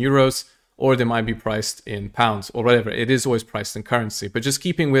priced in euros, or they might be priced in pounds, or whatever. It is always priced in currency. But just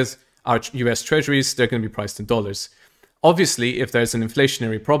keeping with our US treasuries, they're going to be priced in dollars. Obviously, if there's an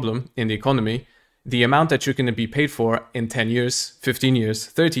inflationary problem in the economy, the amount that you're going to be paid for in 10 years, 15 years,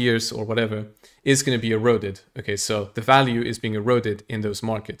 30 years, or whatever, is going to be eroded. Okay, so the value is being eroded in those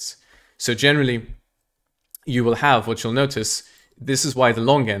markets. So generally, you will have, what you'll notice, this is why the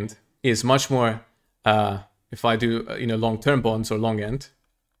long end is much more, if I do, long-term bonds or long end,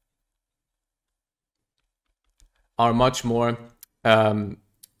 are much more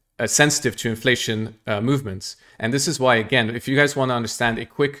sensitive to inflation movements. And this is why, again, if you guys want to understand a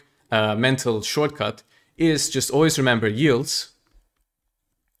quick mental shortcut, is just always remember yields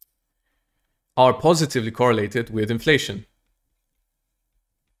are positively correlated with inflation.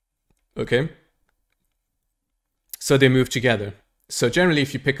 Okay? So they move together. So generally,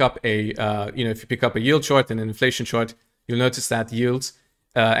 if you pick up a yield chart and an inflation chart, you'll notice that yields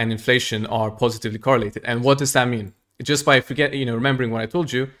and inflation are positively correlated. And what does that mean? Just by remembering what I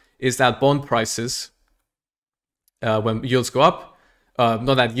told you, is that bond prices, when yields go up,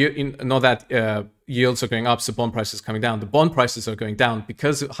 not that yields are going up, so bond prices are coming down. The bond prices are going down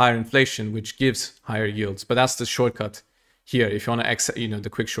because of higher inflation, which gives higher yields. But that's the shortcut here, if you want to, the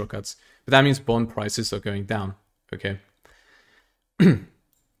quick shortcuts. But that means bond prices are going down, okay?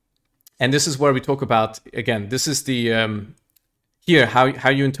 And this is where we talk about, again, this is the, here, how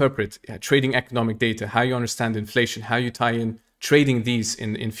you interpret trading economic data, how you understand inflation, how you tie in trading these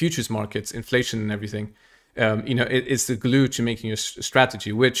in futures markets, inflation and everything. It's the glue to making your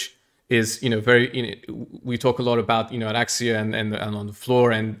strategy, which is, very, we talk a lot about, at Axia and on the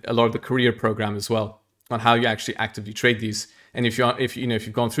floor, and a lot of the career program as well, on how you actually actively trade these. And if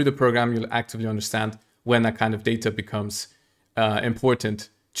you've gone through the program, you'll actively understand when that kind of data becomes important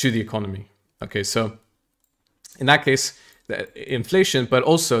to the economy. Okay, so in that case, inflation, but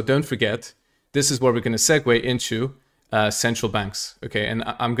also don't forget, this is where we're going to segue into central banks. Okay, and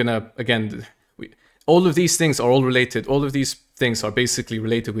I'm going to, again, all of these things are all related. All of these things are basically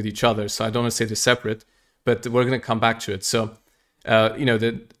related with each other. So I don't want to say they're separate, but we're going to come back to it. So,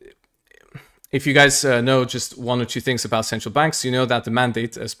 if you guys know just one or two things about central banks, you know that the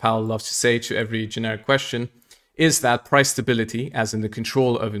mandate, as Powell loves to say to every generic question, is that price stability, as in the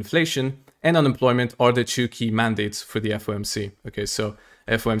control of inflation, and unemployment are the two key mandates for the FOMC. Okay, so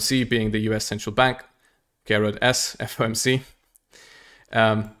FOMC being the US Central Bank, okay, I wrote S, FOMC.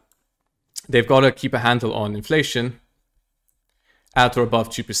 They've got to keep a handle on inflation at or above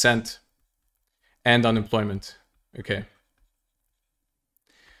 2% and unemployment. Okay.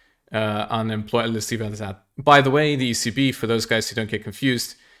 Let's leave it at that. By the way, the ECB, for those guys who don't get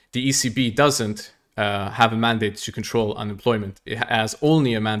confused, the ECB doesn't have a mandate to control unemployment. It has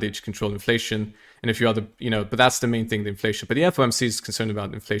only a mandate to control inflation and a few other, but that's the main thing, the inflation. But the FOMC is concerned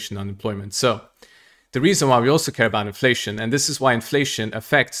about inflation and unemployment. So the reason why we also care about inflation, and this is why inflation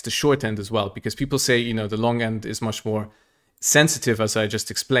affects the short end as well, because people say, the long end is much more sensitive, as I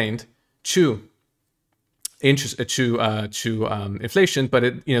just explained, to inflation, but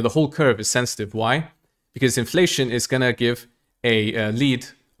it, the whole curve is sensitive. Why? Because inflation is going to give a lead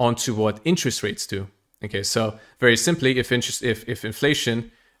onto what interest rates do. Okay, so very simply, if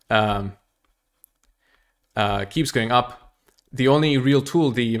inflation keeps going up, the only real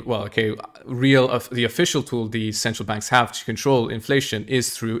tool, the official tool the central banks have to control inflation is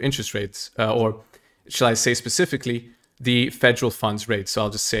through interest rates, or shall I say specifically, the federal funds rate. So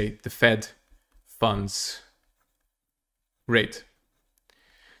I'll just say the Fed funds rate.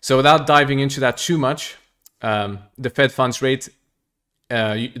 So without diving into that too much, the Fed funds rate,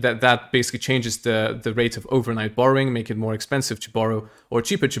 that basically changes the rate of overnight borrowing, make it more expensive to borrow or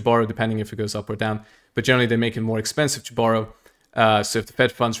cheaper to borrow, depending if it goes up or down. But generally, they make it more expensive to borrow. So if the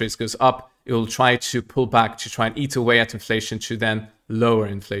Fed funds rate goes up, it will try to pull back to try and eat away at inflation to then lower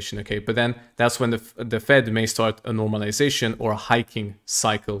inflation. Okay, but then that's when the Fed may start a normalization or a hiking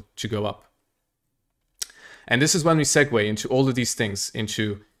cycle to go up. And this is when we segue into all of these things,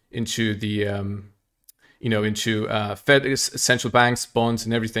 into the Fed, central banks, bonds,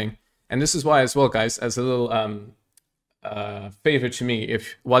 and everything. And this is why, as well, guys, as a little favor to me,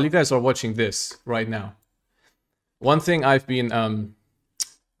 if while you guys are watching this right now, one thing I've been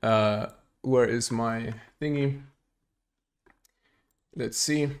where is my thingy? Let's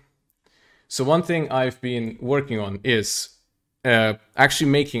see. So one thing I've been working on is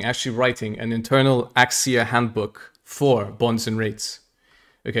actually writing an internal Axia handbook for bonds and rates.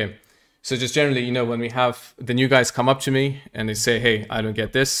 Okay. So just generally, you know, when we have the new guys come up to me and they say, hey, I don't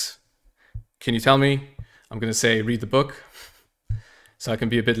get this. Can you tell me? I'm going to say, read the book. So I can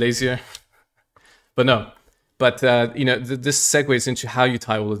be a bit lazier. But no. But, you know, this segues into how you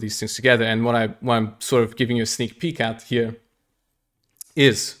tie all of these things together. And what I'm sort of giving you a sneak peek at here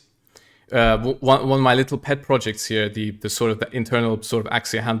is one of my little pet projects here, the sort of the internal sort of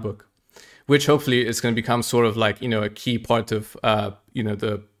Axia handbook, which hopefully is going to become sort of like, you know, a key part of, you know,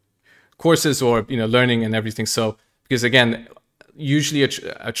 the courses or, you know, learning and everything. So, because again, usually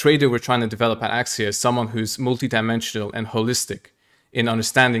a trader we're trying to develop at Axia is someone who's multidimensional and holistic in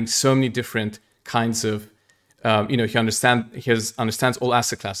understanding so many different kinds of, you know, he understands all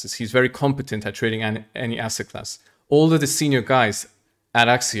asset classes. He's very competent at trading any asset class. All of the senior guys at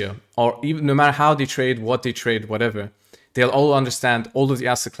Axia, or even no matter how they trade, what they trade, whatever, they'll all understand all of the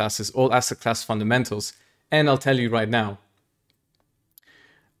asset classes, all asset class fundamentals. And I'll tell you right now,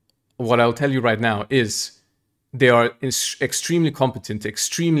 what I'll tell you right now is they are extremely competent,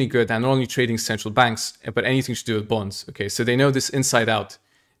 extremely good at not only trading central banks, but anything to do with bonds. Okay, so they know this inside out.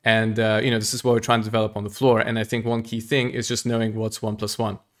 And, you know, this is what we're trying to develop on the floor. And I think one key thing is just knowing what's 1 +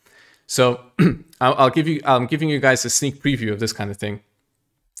 1. So I'm giving you guys a sneak preview of this kind of thing.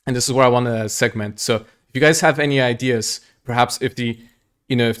 And this is where I want to segment. So if you guys have any ideas, perhaps if the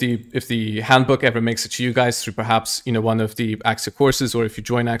handbook ever makes it to you guys through perhaps, you know, one of the Axia courses, or if you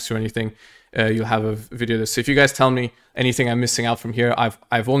join Axia or anything, you'll have a video of this. So if you guys tell me anything I'm missing out from here,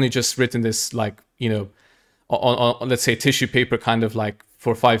 I've only just written this, like, you know, on let's say tissue paper, kind of like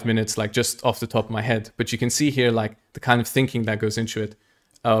for 5 minutes, like just off the top of my head. But you can see here, like, the kind of thinking that goes into it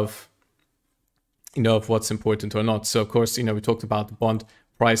of, you know, of what's important or not. So of course, you know, we talked about the bond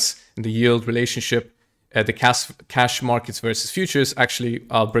price and the yield relationship, the cash markets versus futures. Actually,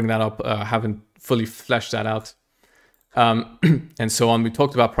 I'll bring that up. I haven't fully fleshed that out. And so on. We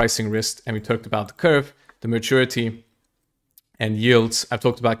talked about pricing risk, and we talked about the curve, the maturity, and yields. I've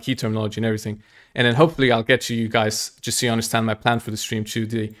talked about key terminology and everything. And then hopefully I'll get to you guys, just so you understand my plan for the stream, to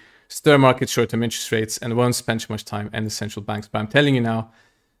the stir market, short-term interest rates, and I won't spend too much time, and the central banks. But I'm telling you now,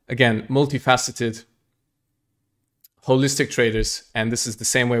 again, multifaceted, holistic traders, and this is the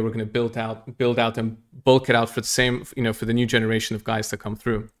same way we're going to build out and bulk it out for the same, you know, for the new generation of guys that come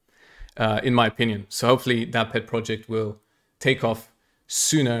through, in my opinion. So hopefully that pet project will take off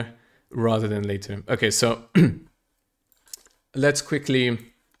sooner rather than later. Okay, so let's quickly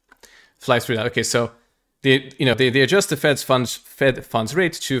fly through that. Okay, so they adjust the Fed funds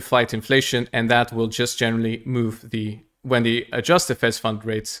rate to fight inflation, and that will just generally move when they adjust the Fed fund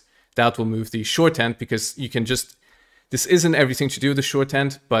rates, that will move the short end, because you can just, this isn't everything to do with the short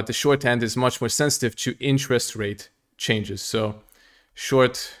end, but the short end is much more sensitive to interest rate changes. So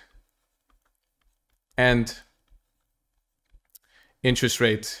short end interest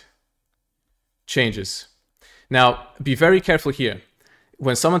rate changes. Now, be very careful here.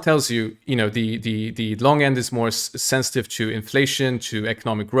 When someone tells you, you know, the long end is more sensitive to inflation, to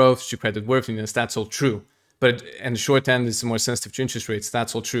economic growth, to credit worthiness, that's all true. And the short end is more sensitive to interest rates,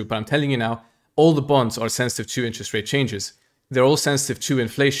 that's all true. But I'm telling you now, all the bonds are sensitive to interest rate changes. They're all sensitive to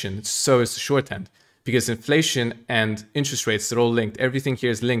inflation, so is the short end. Because inflation and interest rates, they're all linked. Everything here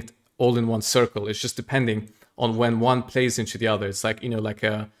is linked all in one circle. It's just depending on when one plays into the other. It's like, you know, like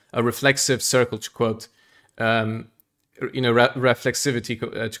a reflexive circle, to quote, you know,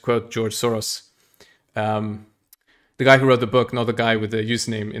 reflexivity, to quote George Soros. The guy who wrote the book, not the guy with the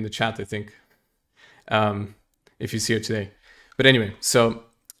username in the chat, I think, if he's here today. But anyway, so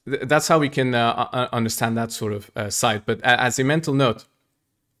that's how we can understand that sort of side. But as a mental note,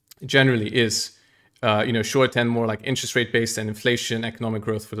 generally is, you know, short end more like interest rate based, and inflation, economic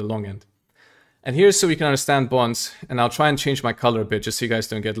growth for the long end. And here's so we can understand bonds. And I'll try and change my color a bit just so you guys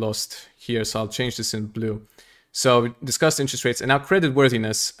don't get lost here. So I'll change this in blue. So we discussed interest rates and now credit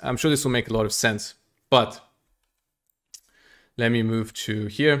worthiness. I'm sure this will make a lot of sense, but let me move to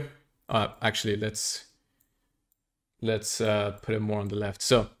here. Actually, let's put it more on the left.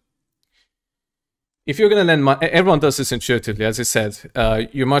 So if you're going to lend money, everyone does this intuitively, as I said.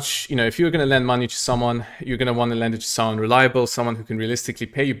 If you're going to lend money to someone, you're going to want to lend it to someone reliable, someone who can realistically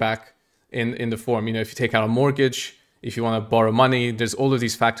pay you back in the form. If you take out a mortgage, if you want to borrow money, there's all of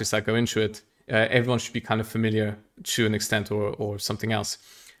these factors that go into it. Everyone should be kind of familiar to an extent or something else.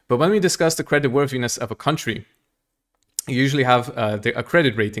 But when we discuss the credit worthiness of a country, you usually have a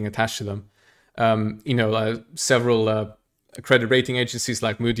credit rating attached to them. Several credit rating agencies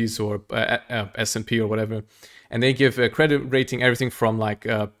like Moody's or S&P or whatever, and they give a credit rating everything from like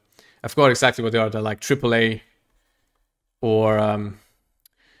I forgot exactly what they are. They're like AAA or I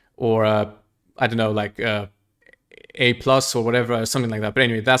don't know, like A+ or whatever, something like that. But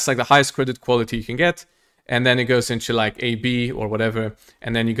anyway, that's like the highest credit quality you can get. And then it goes into like AB or whatever.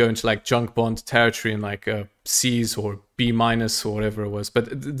 And then you go into like junk bond territory and like C's or B- or whatever it was. But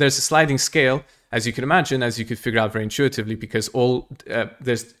there's a sliding scale, as you can imagine, as you could figure out very intuitively, because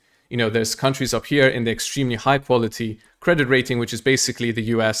there's countries up here in the extremely high quality credit rating, which is basically the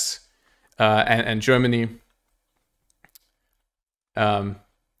US and Germany.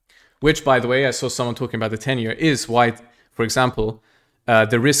 Which, by the way, I saw someone talking about the 10-year is why, for example,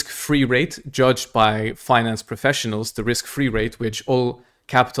 the risk-free rate judged by finance professionals, the risk-free rate, which all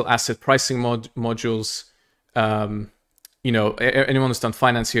capital asset pricing modules, anyone who's done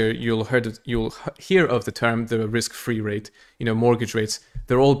finance here, you'll hear of the term, the risk-free rate, mortgage rates.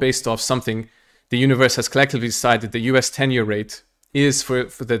 They're all based off something. The universe has collectively decided the US 10-year rate is for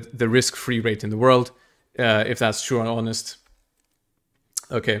the risk-free rate in the world, if that's true and honest.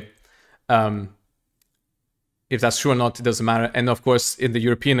 Okay. If that's true or not, it doesn't matter. And of course, in the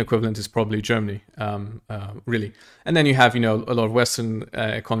European equivalent is probably Germany, really. And then you have, a lot of Western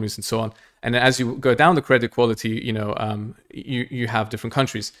economies and so on. And as you go down the credit quality, you have different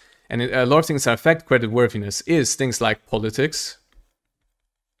countries. And a lot of things that affect credit worthiness is things like politics,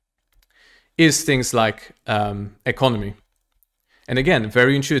 is things like economy. And again,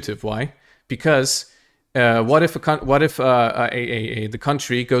 very intuitive. Why? Because what if the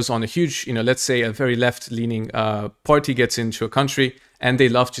country goes on a huge, let's say a very left-leaning party gets into a country and they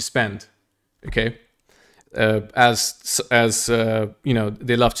love to spend, okay? They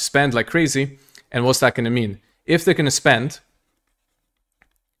love to spend like crazy. And what's that going to mean? If they're going to spend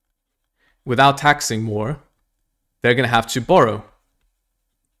without taxing more, they're going to have to borrow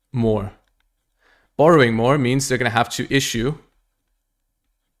more. Borrowing more means they're going to have to issue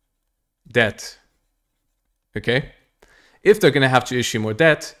debt. Okay, if they're going to have to issue more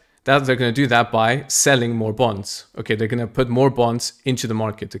debt, they're going to do that by selling more bonds. Okay, they're going to put more bonds into the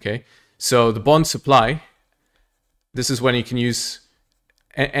market. Okay, so the bond supply, this is when you can use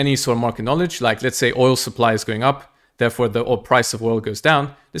any sort of market knowledge. Like let's say oil supply is going up, therefore the price of oil goes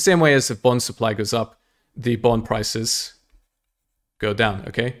down. The same way as if bond supply goes up, the bond prices go down.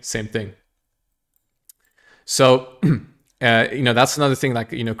 Okay, same thing. So that's another thing.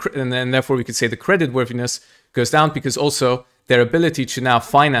 Like and then therefore we could say the credit worthiness goes down because also their ability to now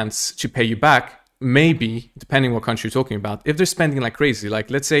finance to pay you back, maybe depending what country you're talking about, if they're spending like crazy. Like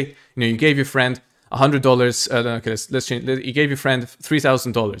let's say you gave your friend $100. Okay, let's change. You gave your friend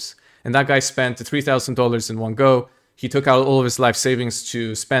 $3,000, and that guy spent the $3,000 in one go. He took out all of his life savings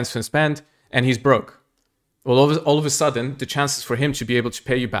to spend, and he's broke. Well, all of a sudden, the chances for him to be able to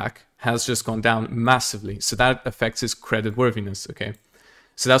pay you back has just gone down massively. So that affects his credit worthiness. Okay.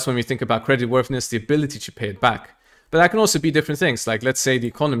 So that's when we think about credit worthiness, the ability to pay it back. But that can also be different things. Like let's say the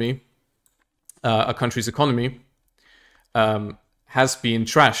economy, a country's economy has been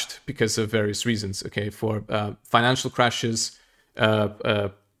trashed because of various reasons. Okay, for financial crashes,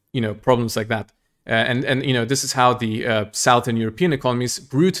 problems like that. And this is how the Southern European economies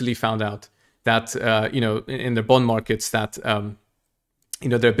brutally found out that in their bond markets that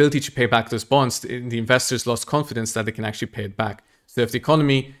their ability to pay back those bonds, the investors lost confidence that they can actually pay it back. So if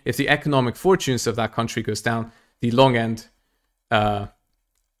the economic fortunes of that country goes down, the long end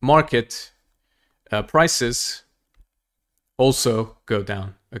market prices also go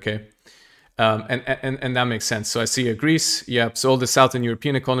down. Okay, and that makes sense. So I see Greece, yeah. So all the Southern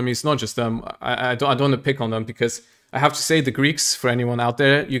European economies, not just them. I don't want to pick on them because I have to say the Greeks, for anyone out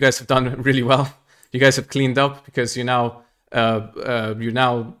there, you guys have done really well. You guys have cleaned up because you're now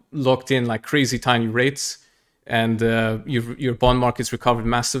locked in like crazy tiny rates. And your bond market's recovered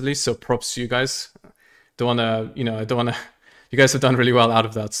massively, so props to you guys. I don't want to you guys have done really well out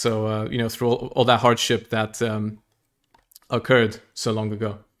of that. So, you know, through all that hardship that occurred so long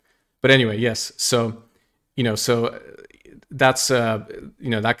ago. But anyway, yes. So, you know, so that's, you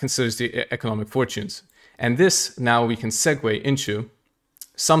know, that considers the economic fortunes. And this now we can segue into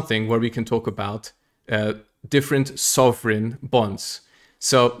something where we can talk about different sovereign bonds.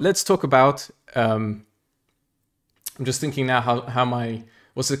 So let's talk about, I'm just thinking now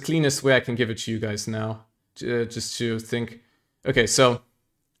what's the cleanest way I can give it to you guys now, just to think. Okay, so,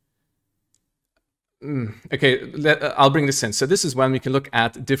 okay, I'll bring this in. So this is when we can look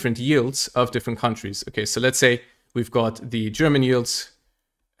at different yields of different countries. Okay, so let's say we've got the German yields,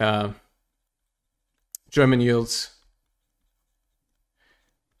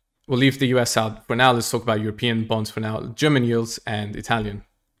 We'll leave the US out for now. Let's talk about European bonds for now. German yields and Italian.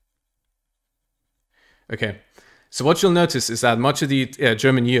 Okay, so what you'll notice is that much of the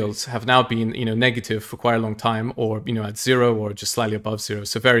German yields have now been, you know, negative for quite a long time, or, you know, at zero or just slightly above zero.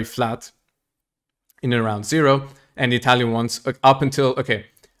 So very flat in and around zero. And the Italian ones up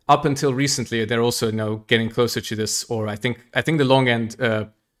until recently, they're also, you know, getting closer to this. Or I think the long end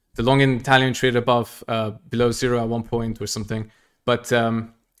Italian traded above below zero at one point or something. But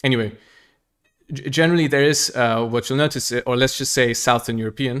anyway, generally there is what you'll notice, or let's just say Southern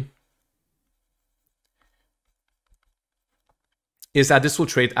European, is that this will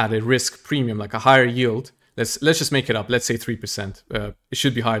trade at a risk premium, like a higher yield. Let's just make it up. Let's say 3%. It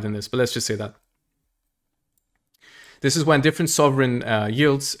should be higher than this, but let's just say that. This is when different sovereign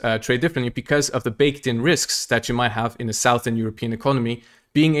yields trade differently because of the baked-in risks that you might have in a Southern European economy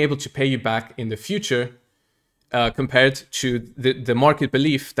being able to pay you back in the future, compared to the market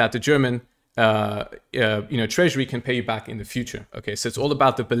belief that the German you know, treasury can pay you back in the future. Okay, so it's all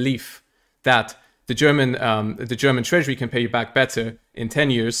about the belief that the German treasury can pay you back better in 10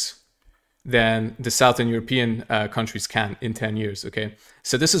 years than the Southern European countries can in 10 years. Okay,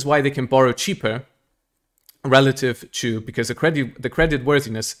 so this is why they can borrow cheaper relative to, because the credit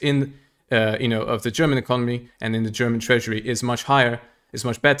worthiness in you know, of the German economy and in the German treasury is much higher, is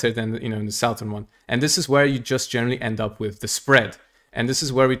much better than, you know, in the Southern one. And this is where you just generally end up with the spread. And this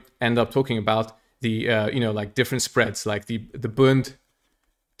is where we end up talking about the you know, like different spreads, like the Bund,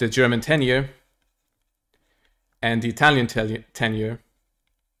 the German 10-year, and the Italian 10-year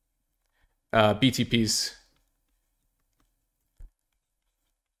BTPs.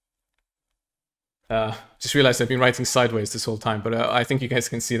 Just realized I've been writing sideways this whole time, but I think you guys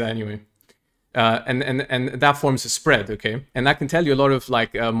can see that anyway. And that forms a spread, okay? And that can tell you a lot of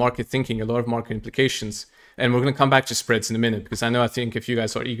like market thinking, a lot of market implications. And we're going to come back to spreads in a minute, because I think if you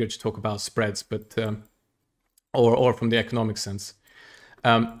guys are eager to talk about spreads, but or from the economic sense.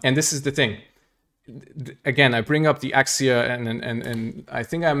 And this is the thing. Again, I bring up the Axia, and I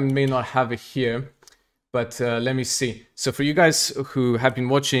think I may not have it here. But let me see. So for you guys who have been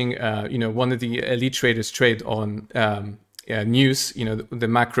watching, you know, one of the elite traders trade on news, you know, the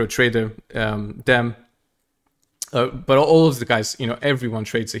macro trader, Dem, but all of the guys, you know, everyone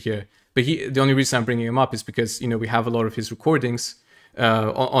trades it here. But the only reason I'm bringing him up is because, you know, we have a lot of his recordings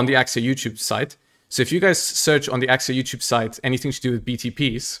on the Axia YouTube site. So if you guys search on the Axia YouTube site anything to do with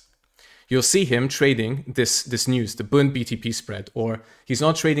BTPs, you'll see him trading this news, the Bund BTP spread, or he's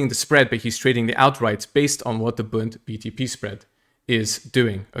not trading the spread, but he's trading the outrights based on what the Bund BTP spread is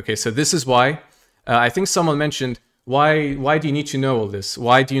doing. Okay, so this is why I think someone mentioned, why do you need to know all this?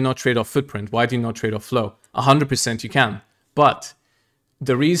 Why do you not trade off footprint? Why do you not trade off flow? 100% you can, but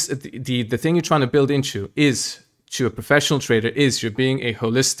the thing you're trying to build into is, to a professional trader, is you're being a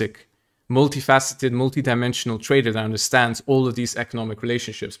holistic, multifaceted, multidimensional trader that understands all of these economic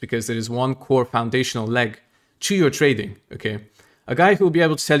relationships, because there is one core foundational leg to your trading. Okay, a guy who will be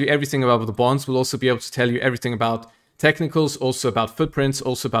able to tell you everything about the bonds will also be able to tell you everything about technicals, also about footprints,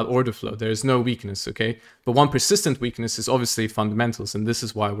 also about order flow. There is no weakness. Okay, but one persistent weakness is obviously fundamentals, and this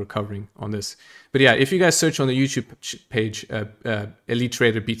is why we're covering on this. But yeah, if you guys search on the YouTube page Elite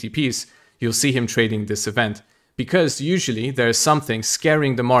Trader BTPs, you'll see him trading this event, because usually there is something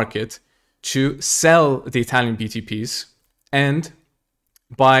scaring the market to sell the Italian BTPs and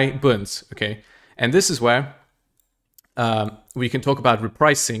buy bunds, okay? And this is where we can talk about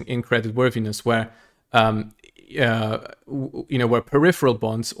repricing in credit worthiness, where you know, where peripheral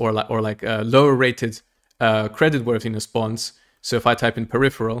bonds or like lower rated credit worthiness bonds. So if I type in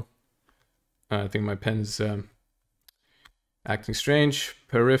peripheral, I think my pen is acting strange.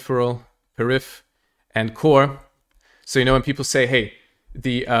 Peripheral, perif, and core. So, you know, when people say, hey,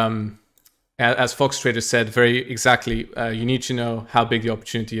 the as Fox Trader said very exactly, you need to know how big the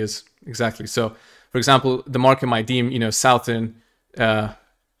opportunity is. Exactly. So, for example, the market might deem, you know, Southern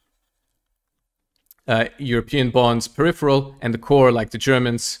European bonds peripheral, and the core, like the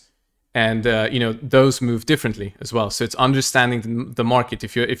Germans, and those move differently as well. So it's understanding the market.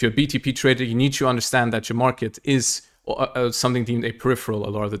 If you're a BTP trader, you need to understand that your market is something deemed a peripheral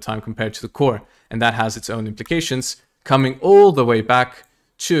a lot of the time compared to the core, and that has its own implications, coming all the way back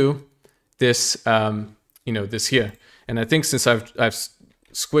to this this here. And I think since I've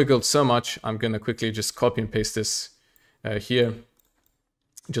squiggled so much, I'm gonna quickly just copy and paste this here,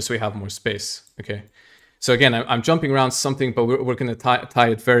 just so we have more space. Okay, so again, I'm jumping around something, but we're gonna tie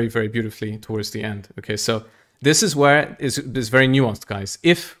it very, very beautifully towards the end. Okay, so this is where is very nuanced, guys.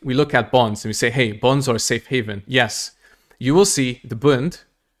 If we look at bonds and we say, hey, bonds are a safe haven, yes, you will see the Bund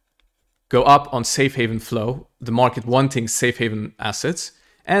go up on safe haven flow, the market wanting safe haven assets,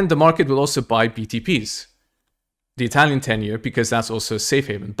 and the market will also buy BTPs, the Italian 10-year, because that's also a safe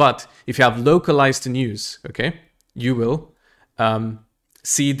haven. But if you have localized news, okay, you will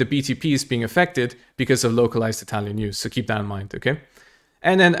see the BTPs being affected because of localized Italian news. So keep that in mind, okay?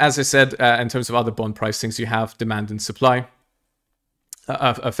 And then, as I said, in terms of other bond pricings, you have demand and supply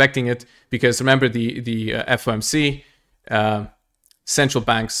affecting it, because remember the FOMC, central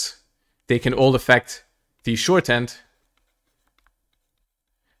banks, they can all affect the short end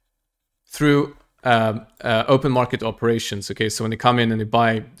through open market operations. Okay, so when they come in and they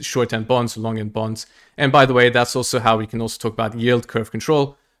buy short end bonds, long end bonds, and by the way, that's also how we can also talk about yield curve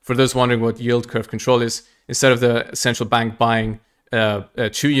control. For those wondering what yield curve control is, instead of the central bank buying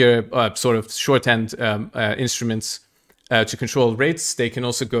 2-year sort of short end instruments to control rates, they can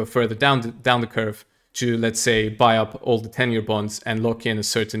also go further down the curve to, let's say, buy up all the 10-year bonds and lock in a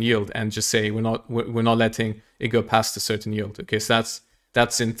certain yield, and just say we're not letting it go past a certain yield. Okay, so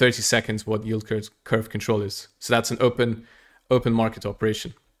that's in 30 seconds what yield curve control is. So that's an open market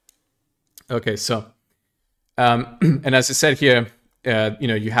operation. Okay, so and as I said here,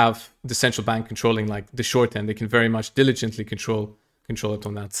 you have the central bank controlling like the short end. They can very much diligently control it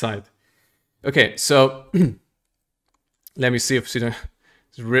on that side. Okay, so let me see if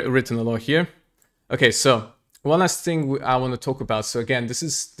it's written a lot here. Okay, so one last thing I want to talk about. So again, this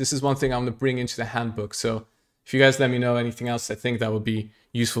is one thing I'm going to bring into the handbook. So if you guys let me know anything else I think that would be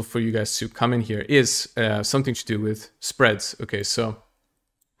useful for you guys to come in here, is something to do with spreads. Okay, so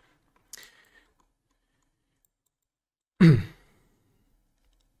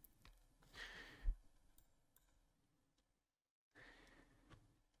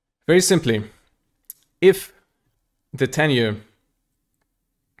very simply, if the 10-year,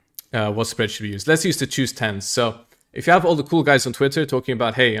 what spread should we use? Let's use the choose 10s. So if you have all the cool guys on Twitter talking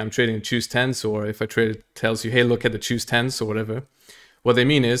about, hey, I'm trading choose 10s, or if a trader tells you, hey, look at the choose 10s or whatever, what they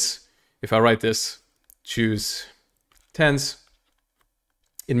mean is, if I write this, choose 10s,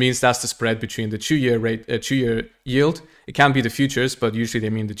 it means that's the spread between the 2-year rate, 2-year yield. It can be the futures, but usually they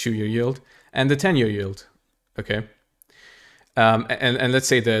mean the 2-year yield, and the 10-year yield. Okay. And let's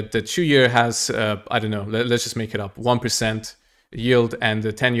say the 2-year has, I don't know, let's just make it up, 1% yield, and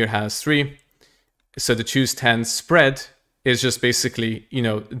the 10-year has 3. So the choose 10 spread is just basically,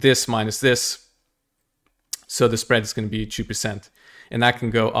 this minus this. So the spread is going to be 2%, and that can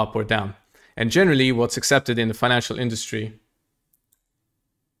go up or down. And generally what's accepted in the financial industry,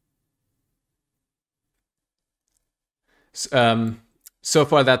 so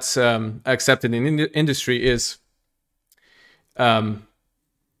far that's accepted in industry, is the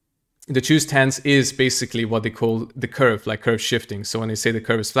choose 10s is basically what they call the curve, like curve shifting. So when they say the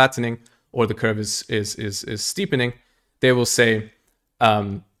curve is flattening or the curve is steepening, they will say,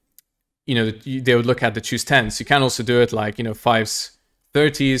 they would look at the choose 10s. You can also do it like, 5s,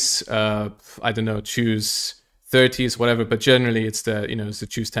 30s, I don't know, choose 30s, whatever, but generally it's it's the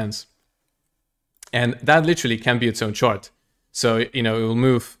choose 10s. And that literally can be its own chart. So, it will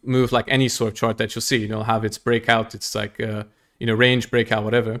move like any sort of chart that you'll see. It'll have its breakout, it's like, range, breakout,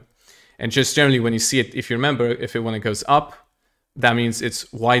 whatever. And just generally when you see it, if you remember, when it goes up, that means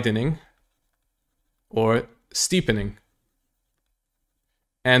it's widening or steepening.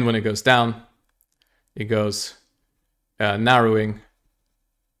 And when it goes down, it goes narrowing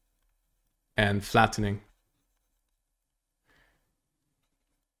and flattening.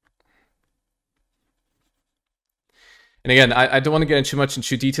 And again, I don't want to get too much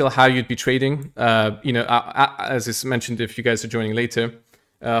into detail how you'd be trading. As I mentioned, if you guys are joining later,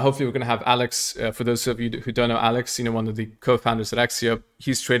 hopefully we're going to have Alex. For those of you who don't know Alex, one of the co-founders at Axia,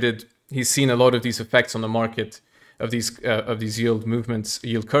 he's seen a lot of these effects on the market of these yield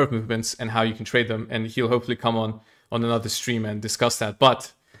curve movements, and how you can trade them. And he'll hopefully come on another stream and discuss that.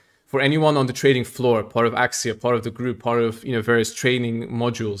 But for anyone on the trading floor, part of Axia, part of the group, part of various training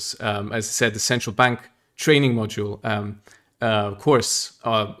modules, as I said, the central bank training module course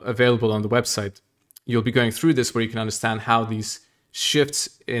available on the website. you'll be going through this where you can understand how these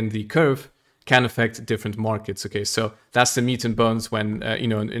shifts in the curve can affect different markets. Okay, so that's the meat and bones when, you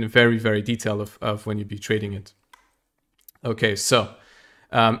know, in very, very detail of when you be trading it. Okay, so,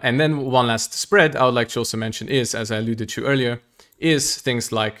 and then one last spread I would like to also mention is, as I alluded to earlier, is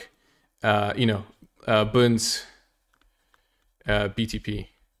things like, you know, Bunds, BTP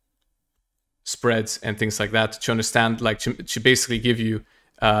spreads and things like that to understand, like to basically give you,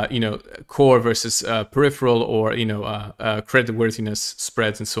 you know, core versus peripheral, or, you know, creditworthiness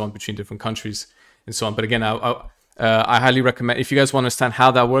spreads and so on between different countries and so on. But again, I highly recommend, if you guys want to understand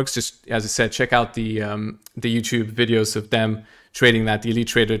how that works, just as I said, check out the YouTube videos of them trading that, the elite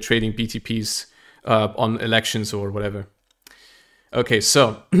trader trading BTPs on elections or whatever. Okay,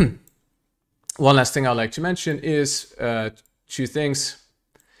 so one last thing I'd like to mention is two things.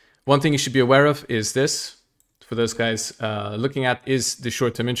 One thing you should be aware of is this, for those guys looking at, is the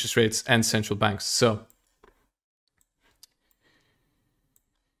short-term interest rates and central banks. So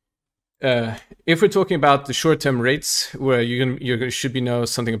if we're talking about the short-term rates, where you should be know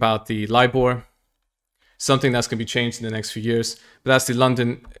something about the LIBOR, something that's going to be changed in the next few years. But that's the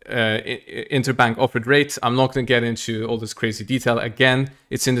London interbank offered rate. I'm not going to get into all this crazy detail. Again,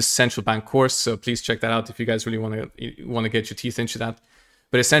 it's in the central bank course, so please check that out if you guys really want to get your teeth into that.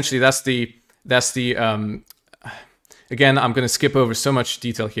 But essentially, that's the again, I'm going to skip over so much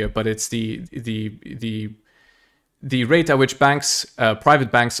detail here, but it's the rate at which banks,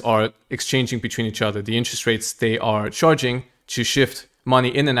 private banks, are exchanging between each other, the interest rates they are charging to shift money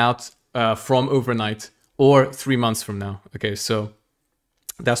in and out from overnight or 3 months from now. Okay, so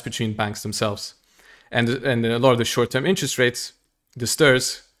that's between banks themselves. And a lot of the short-term interest rates, the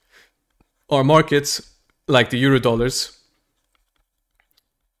STIRs, are markets like the euro dollars.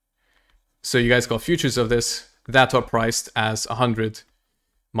 So you guys got futures of this that are priced as 100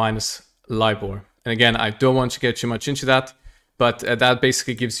 minus LIBOR. And again, I don't want to get too much into that, but that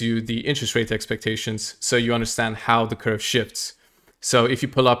basically gives you the interest rate expectations so you understand how the curve shifts. So if you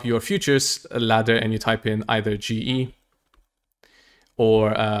pull up your futures ladder and you type in either GE or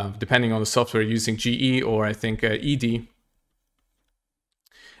depending on the software using GE or I think ED,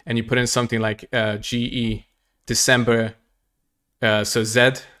 and you put in something like GE December, so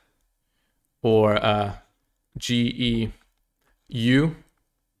Z, or GEU,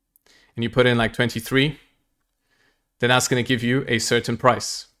 and you put in like 23, then that's going to give you a certain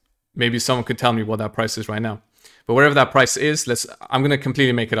price. Maybe someone could tell me what that price is right now. But wherever that price is, I'm going to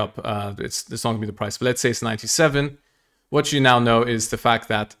completely make it up. It's not going to be the price, but let's say it's 97. What you now know is the fact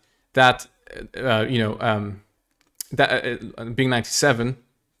that being 97,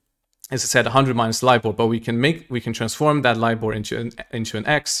 as I said, 100 minus LIBOR, but we can transform that LIBOR into an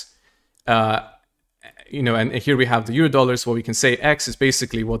X. And here we have the euro dollars. What we can say X is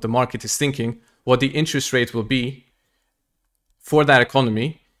basically what the market is thinking, what the interest rate will be for that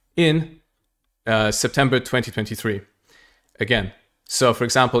economy in September 2023. Again, so for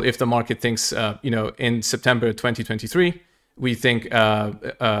example, if the market thinks, in September 2023, we think,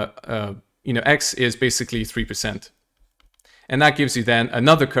 X is basically 3%. And that gives you then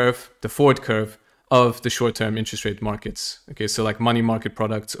another curve, the forward curve of the short-term interest rate markets. Okay, so like money market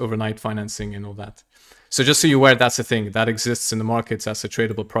products, overnight financing and all that. So just so you're aware, that's a thing that exists in the markets as a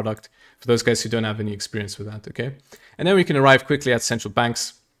tradable product for those guys who don't have any experience with that, okay? And then we can arrive quickly at central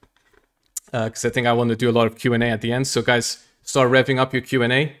banks, because I think I want to do a lot of Q&A at the end. So guys, start revving up your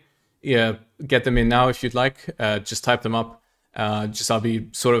Q&A. Yeah, get them in now if you'd like. Just type them up. I'll be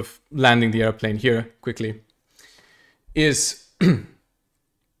sort of landing the airplane here quickly. Is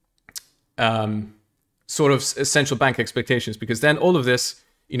sort of central bank expectations, because then all of this,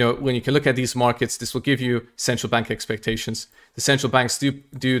 when you can look at these markets, this will give you central bank expectations. The central banks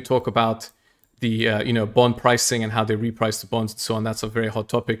do talk about the bond pricing and how they reprice the bonds and so on. That's a very hot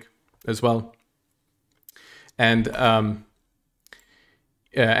topic as well. And one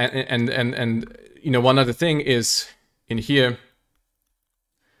other thing is in here.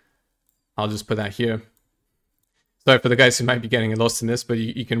 I'll just put that here. Sorry for the guys who might be getting lost in this, but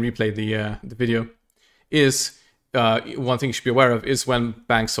you can replay the video. Is one thing you should be aware of is when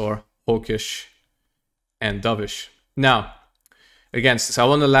banks are hawkish and dovish. Now, again, since I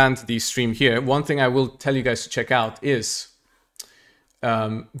want to land the stream here, one thing I will tell you guys to check out is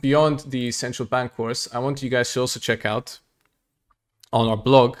beyond the central bank course, I want you guys to also check out on our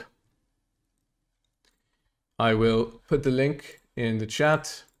blog. I will put the link in the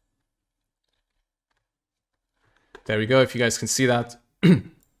chat. There we go, if you guys can see that.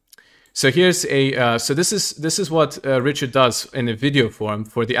 So here's so this is what Richard does in a video form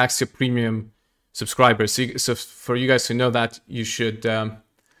for the Axia Premium subscribers. So for you guys who know that, you should,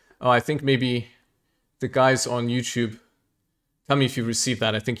 I think maybe the guys on YouTube, tell me if you received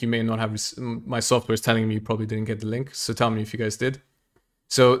that. I think you may not have. My software is telling me you probably didn't get the link. So tell me if you guys did.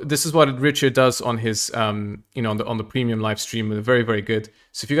 So this is what Richard does on his, on the premium live stream. They're very, very good.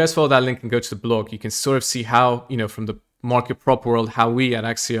 So if you guys follow that link and go to the blog, you can sort of see how, from the market prop world, how we at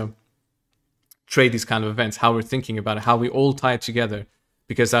Axia trade these kind of events, how we're thinking about it, how we all tie it together,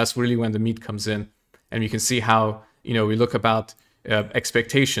 because that's really when the meat comes in. And you can see how, we look about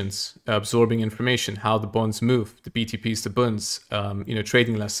expectations, absorbing information, how the bonds move, the BTPs, the bunds,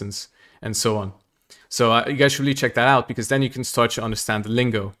 trading lessons, and so on. So you guys should really check that out, because then you can start to understand the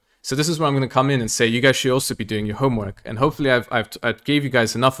lingo. So this is where I'm going to come in and say, you guys should also be doing your homework. And hopefully I've gave you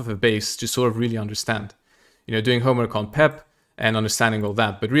guys enough of a base to sort of really understand, doing homework on PEP and understanding all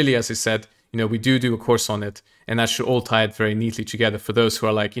that. But really, as I said, we do a course on it, and that should all tie it very neatly together for those who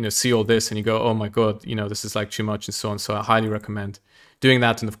are like, see all this and you go, oh my God, this is like too much and so on. So I highly recommend doing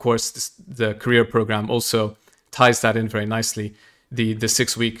that. And of course, the career program also ties that in very nicely. The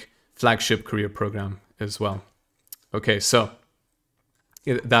 6-week flagship career program as well. Okay, so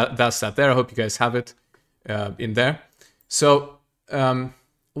that's that there. I hope you guys have it in there. So one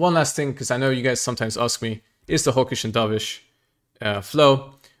last thing, because I know you guys sometimes ask me, is the hawkish and dovish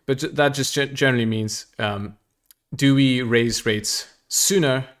flow? But that just generally means, do we raise rates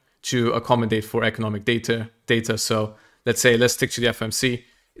sooner to accommodate for economic data? So let's stick to the FOMC.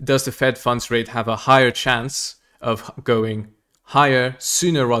 Does the Fed funds rate have a higher chance of going higher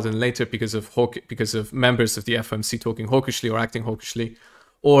sooner rather than later because of members of the FOMC talking hawkishly or acting hawkishly?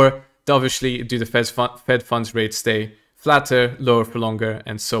 Or dovishly, do the Fed funds rate stay flatter, lower for longer,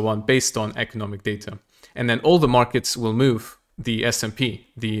 and so on, based on economic data? And then all the markets will move. The S&P,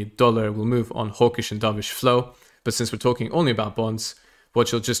 the dollar, will move on hawkish and dovish flow. But since we're talking only about bonds,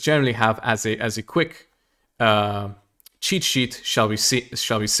 what you'll just generally have as a quick cheat sheet, shall we say,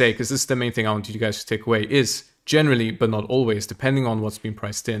 because this is the main thing I want you guys to take away, is generally, but not always, depending on what's been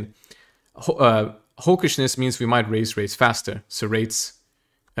priced in, hawkishness means we might raise rates faster. So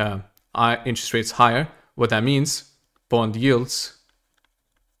interest rates higher. What that means, bond yields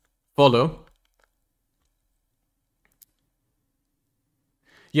follow.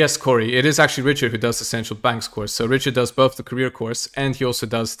 Yes, Corey, it is actually Richard who does the central banks course. So Richard does both the career course and he also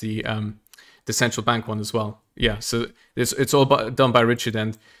does the central bank one as well. Yeah, so it's all done by Richard.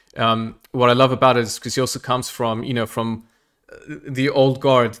 And what I love about it is because he also comes from, from the old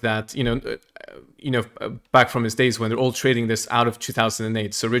guard that, back from his days when they're all trading this out of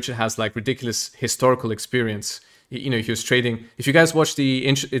 2008. So Richard has like ridiculous historical experience. He was trading. If you guys watch the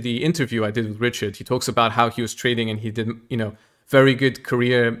interview I did with Richard, he talks about how he was trading and he did, very good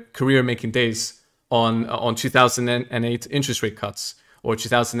career making days on 2008 interest rate cuts, or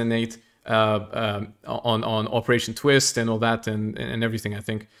 2008 on Operation Twist and all that and everything. I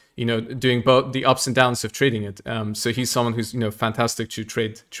think doing both the ups and downs of trading it. So he's someone who's fantastic to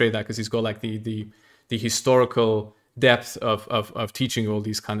trade that, because he's got like the historical depth of teaching all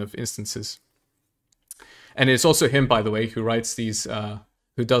these kind of instances. And it's also him, by the way, who writes these,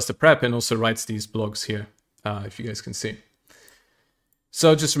 who does the prep and also writes these blogs here, if you guys can see.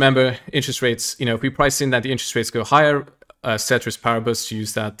 So just remember, interest rates, if we price in that the interest rates go higher, ceteris paribus, to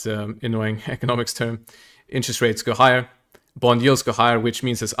use that annoying economics term, interest rates go higher, bond yields go higher, which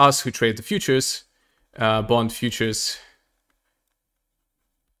means as us who trade the futures, bond futures,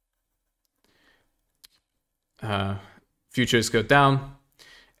 futures go down.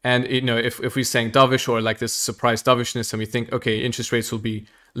 And if we're saying dovish, or like this surprise dovishness, and we think, okay, interest rates will be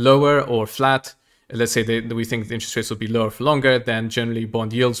lower or flat, let's say we think the interest rates will be lower for longer, then generally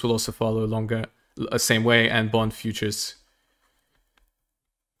bond yields will also follow longer, same way, and bond futures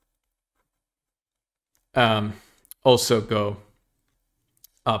also go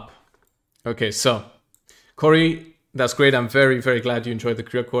up. Okay, so Corey, that's great. I'm very, very glad you enjoyed the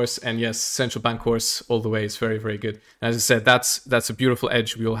career course. And yes, central bank course all the way is very, very good. And as I said, that's a beautiful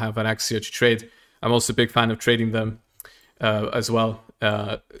edge we all have at Axia to trade. I'm also a big fan of trading them as well.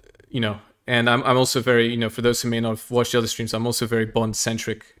 And I'm also very, for those who may not have watched the other streams, I'm also very bond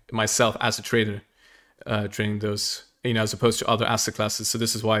centric myself as a trader, trading those, as opposed to other asset classes. So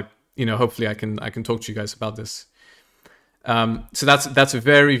this is why, hopefully I can talk to you guys about this. So that's a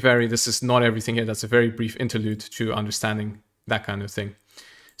very, very, this is not everything here. That's a very brief interlude to understanding that kind of thing.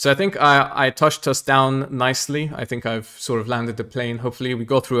 So I think I touched us down nicely. I think I've sort of landed the plane. Hopefully we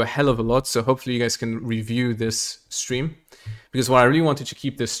go through a hell of a lot. So hopefully you guys can review this stream, because what I really wanted to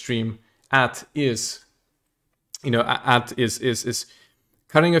keep this stream at is, is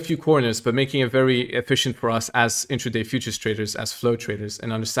cutting a few corners, but making it very efficient for us as intraday futures traders, as flow traders,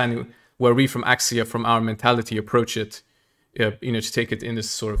 and understanding where we from Axia, from our mentality, approach it, to take it in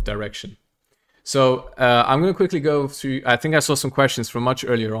this sort of direction. So I'm going to quickly go through, I think I saw some questions from much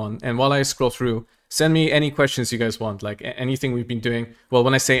earlier on. And while I scroll through, send me any questions you guys want, like anything we've been doing. Well,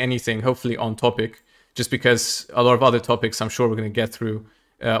 when I say anything, hopefully on topic, just because a lot of other topics I'm sure we're going to get through,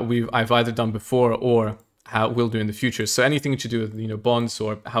 I've either done before or how we'll do in the future. So anything to do with, you know, bonds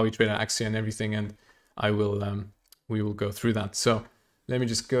or how we trade on Axia and everything, and I will, we will go through that. So let me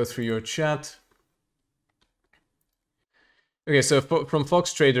just go through your chat. Okay, so from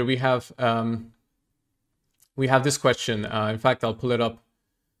Fox Trader, we have this question. In fact, I'll pull it up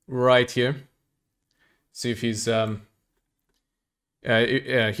right here. See if he's here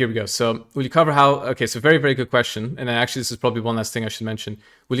we go. So will you cover how, okay, so very, very good question. And actually this is probably one last thing I should mention.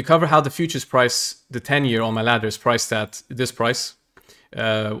 Will you cover how the futures price, the 10-year on my ladder is priced at this price,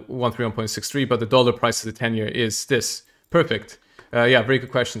 131.63, but the dollar price of the 10-year is this. Perfect. Yeah, very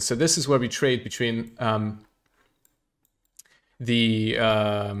good question. So this is where we trade between the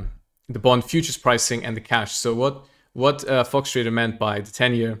bond futures pricing and the cash. So what Fox Trader meant by the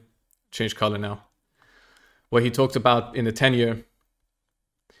 10-year, change color now. What he talked about in the 10-year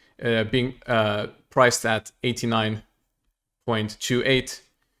being priced at 89.28,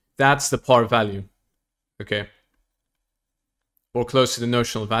 that's the par value, okay? Or close to the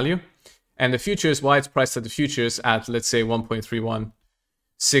notional value. And the futures, why it's priced at the futures at, let's say,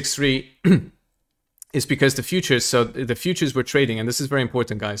 1.3163, is because the futures, so the futures we're trading, and this is very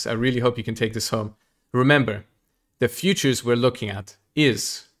important, guys. I really hope you can take this home. Remember, the futures we're looking at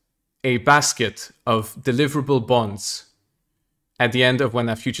is a basket of deliverable bonds at the end of when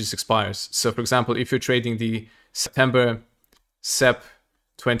that futures expires. So for example, if you're trading the September SEP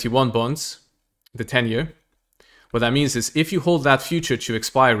 21 bonds, the 10-year, what that means is if you hold that future to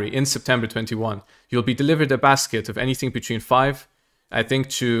expiry in September 21, you'll be delivered a basket of anything between 5, I think,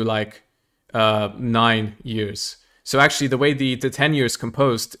 to like 9 years. So actually the way the 10-year is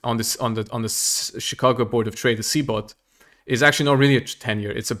composed on the Chicago Board of Trade, the CBOT, is actually not really a 10-year.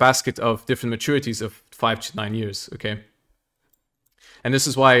 It's a basket of different maturities of 5 to 9 years, okay? And this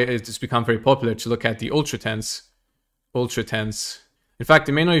is why it's become very popular to look at the Ultra 10s. Ultra 10s. In fact,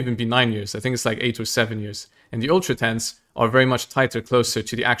 it may not even be 9 years. I think it's like 8 or 7 years. And the Ultra 10s are very much tighter, closer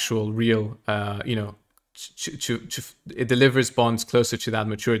to the actual real, you know, it delivers bonds closer to that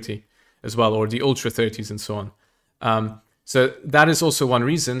maturity as well, or the Ultra 30s and so on. So that is also one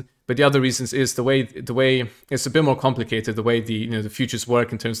reason. But the other reasons is the way it's a bit more complicated, the way the futures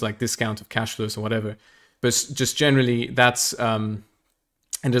work in terms of like discount of cash flows or whatever. But just generally, that's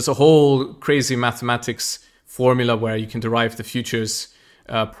and there's a whole crazy mathematics formula where you can derive the futures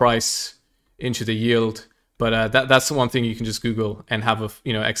price into the yield. But that's the one thing you can just Google and have a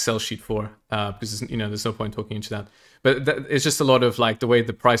Excel sheet for, because there's no point talking into that. But it's just a lot of like the way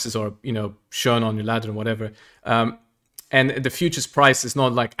the prices are shown on your ladder and whatever. And the futures price is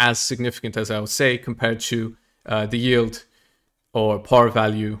not like as significant as I would say compared to the yield or par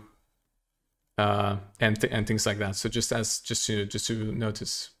value and things like that. So just to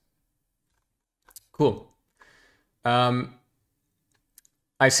notice. Cool.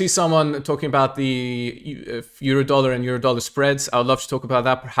 I see someone talking about the euro dollar and euro dollar spreads. I would love to talk about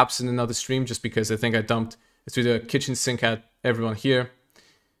that perhaps in another stream, just because I think I dumped through the kitchen sink at everyone here.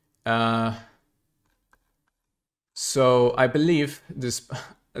 So I believe there's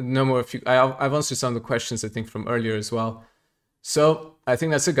no more. I've answered some of the questions I think from earlier as well. So I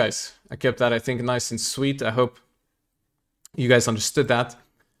think that's it, guys. I kept that, I think, nice and sweet. I hope you guys understood that.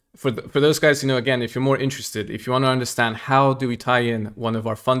 For those guys, again, if you're more interested, if you want to understand how do we tie in one of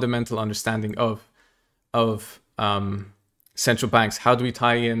our fundamental understanding of central banks, how do we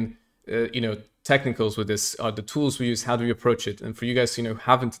tie in, technicals with this, the tools we use, how do we approach it? And for you guys who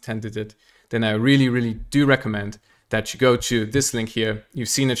haven't attended it, then I really, really do recommend that you go to this link here. You've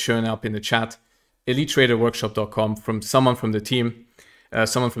seen it showing up in the chat, elitetraderworkshop.com, from someone from the team,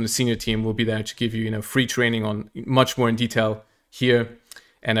 someone from the senior team will be there to give you, free training on much more in detail here.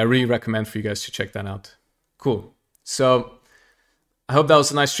 And I really recommend for you guys to check that out. Cool. So I hope that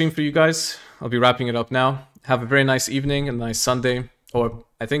was a nice stream for you guys. I'll be wrapping it up now. Have a very nice evening, a nice Sunday, or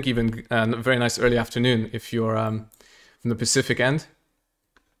I think even a very nice early afternoon if you're from the Pacific end.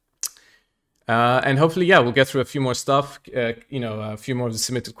 And hopefully, yeah, we'll get through a few more stuff, a few more of the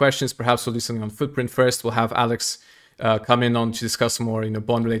submitted questions. Perhaps we'll do something on Footprint first. We'll have Alex come in on to discuss more,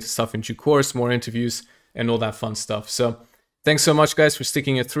 bond-related stuff in due course, more interviews, and all that fun stuff. So thanks so much, guys, for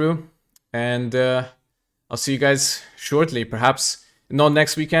sticking it through. And I'll see you guys shortly. Perhaps not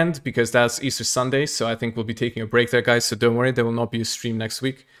next weekend, because that's Easter Sunday. So I think we'll be taking a break there, guys. So don't worry, there will not be a stream next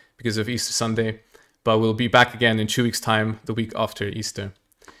week because of Easter Sunday. But we'll be back again in 2 weeks' time, the week after Easter.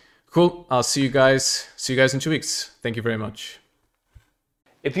 Cool. I'll see you guys in 2 weeks. Thank you very much.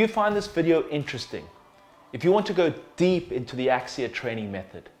 If you find this video interesting, if you want to go deep into the Axia training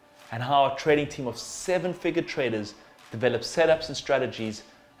method and how our trading team of 7-figure traders develop setups and strategies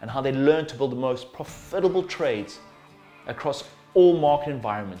and how they learn to build the most profitable trades across all market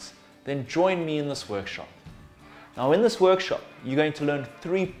environments, then join me in this workshop. Now in this workshop, you're going to learn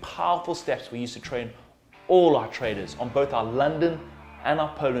 3 powerful steps we use to train all our traders on both our London and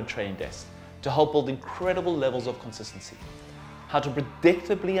our Poland trading desks to help build incredible levels of consistency. How to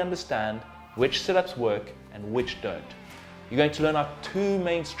predictably understand which setups work and which don't. You're going to learn our 2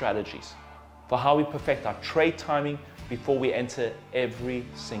 main strategies for how we perfect our trade timing before we enter every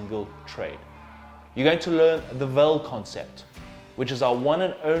single trade. You're going to learn the VEL concept, which is our one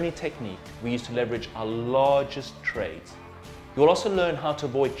and only technique we use to leverage our largest trades. You'll also learn how to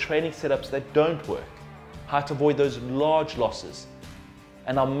avoid trading setups that don't work, how to avoid those large losses,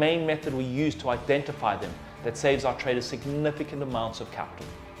 and our main method we use to identify them that saves our traders significant amounts of capital.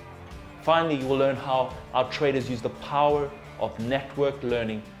 Finally, you will learn how our traders use the power of network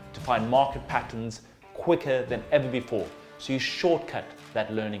learning to find market patterns quicker than ever before, so you shortcut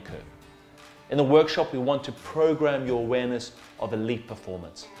that learning curve. In the workshop, we want to program your awareness of elite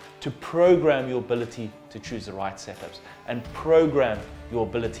performance, to program your ability to choose the right setups, and program your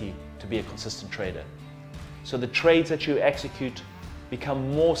ability to be a consistent trader. So the trades that you execute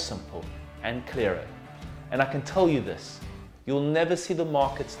become more simple and clearer. And I can tell you this, you'll never see the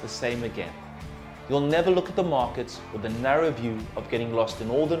markets the same again. You'll never look at the markets with a narrow view of getting lost in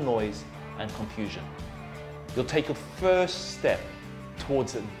all the noise and confusion. You'll take your first step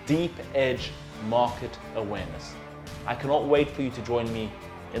towards a deep edge market awareness. I cannot wait for you to join me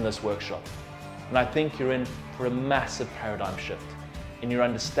in this workshop. And I think you're in for a massive paradigm shift in your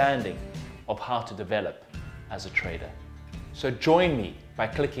understanding of how to develop as a trader. So join me by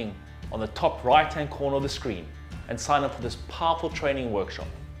clicking on the top right-hand corner of the screen and sign up for this powerful training workshop,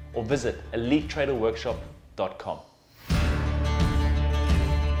 or visit elitetraderworkshop.com.